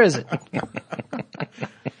 Where is it?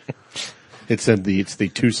 It's the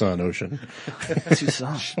Tucson Ocean.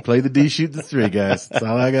 Tucson. Play the D, shoot the 3, guys. That's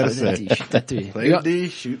all I gotta say. Play the D,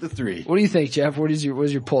 shoot the 3. What do you think, Jeff? What's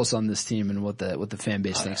your pulse on this team and what the fan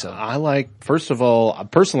base thinks of? I like, first of all,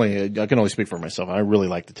 personally, I can only speak for myself. I really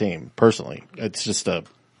like the team, personally. It's just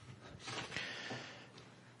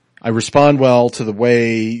I respond well to the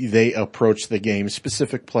way they approach the game.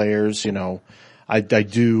 Specific players, I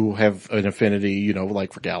do have an affinity,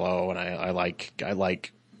 like for Gallo, and I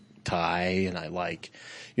like Ty, and I like,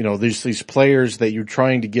 there's these players that you're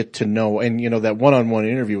trying to get to know, and that one-on-one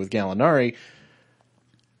interview with Gallinari,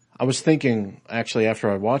 I was thinking, actually,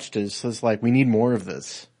 after I watched it, it's like, we need more of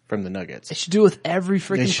this from the Nuggets. They should do it with every freaking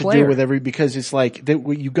player. They should do it with because it's like,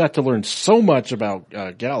 you got to learn so much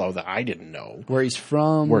about Gallo that I didn't know. Where he's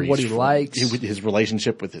from, what he likes. His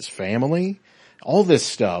relationship with his family, all this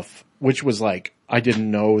stuff, which was like, I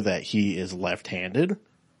didn't know that he is left-handed,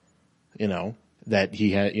 that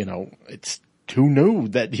he had, it's who knew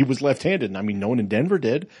that he was left-handed? I mean, no one in Denver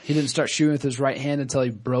did. He didn't start shooting with his right hand until he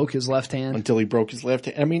broke his left hand.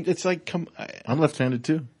 I mean, it's like, I'm left-handed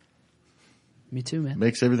too. Me too, man.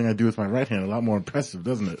 Makes everything I do with my right hand a lot more impressive,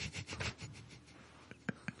 doesn't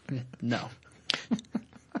it? No.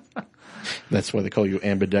 That's why they call you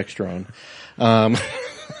ambidextron.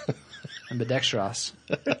 Ambidextrous.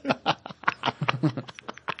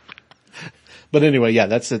 But anyway, yeah,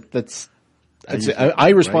 that's it. That's it. I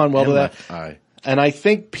respond well to that. Eye. And I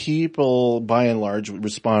think people, by and large,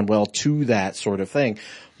 respond well to that sort of thing.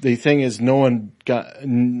 The thing is,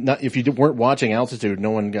 if you weren't watching Altitude, no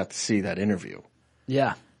one got to see that interview.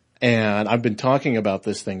 Yeah. And I've been talking about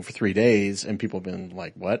this thing for 3 days, and people have been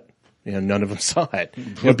like, what? None of them saw it.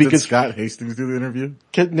 Did Scott Hastings do the interview?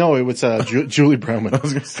 No, it was Julie Broman. I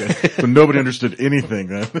was going to say, but nobody understood anything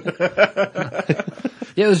then.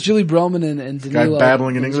 Yeah, it was Julie Broman and Danilo. Guy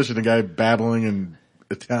babbling in English and a guy babbling in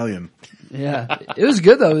Italian. Yeah, it was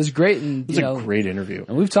good though. It was great, and it was a great interview.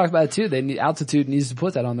 And we've talked about it too. Altitude needs to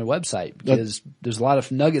put that on their website because there's a lot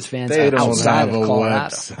of Nuggets fans outside of Colorado.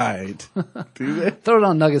 Website. Do they? Throw it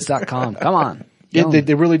on Nuggets.com. Come on. Yeah,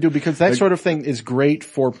 they really do, because that sort of thing is great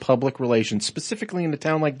for public relations, specifically in a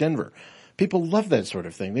town like Denver. People love that sort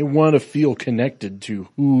of thing. They want to feel connected to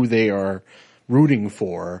who they are rooting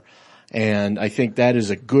for. And I think that is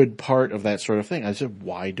a good part of that sort of thing. I said,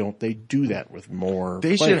 why don't they do that with more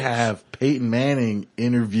They players? should have Peyton Manning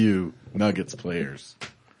interview Nuggets players.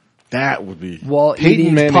 That would be... Well,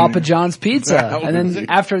 eating Papa John's pizza. And then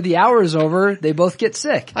after the hour is over, they both get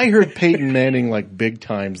sick. I heard Peyton Manning like big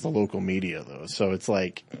times the local media though. So it's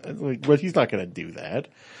like, well, he's not going to do that.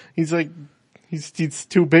 He's like, he's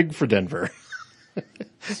too big for Denver.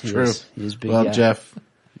 True. He's big, well, yeah. Jeff,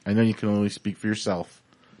 I know you can only speak for yourself,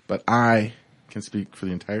 but I can speak for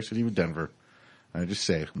the entire city of Denver. I just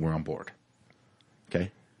say we're on board.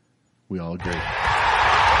 Okay? We all agree.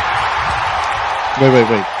 Wait.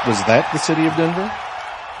 Was that the city of Denver?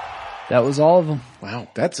 That was all of them. Wow.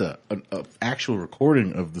 That's an actual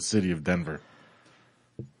recording of the city of Denver.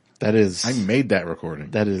 That is. I made that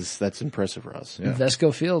recording. That's impressive, Ross. Yeah.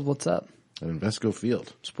 Invesco Field, what's up? At Invesco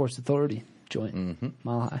Field. Sports Authority joint. Mm-hmm.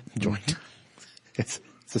 Mile High. Joint. It's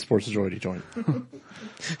a Sports Authority joint.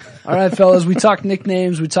 All right, fellas. We talked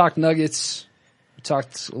nicknames. We talked Nuggets. We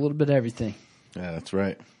talked a little bit of everything. Yeah, that's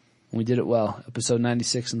right. We did it well. Episode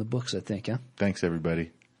 96 in the books, I think, huh? Thanks,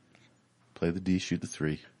 everybody. Play the D, shoot the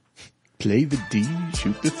 3. Play the D,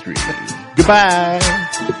 shoot the 3. Goodbye.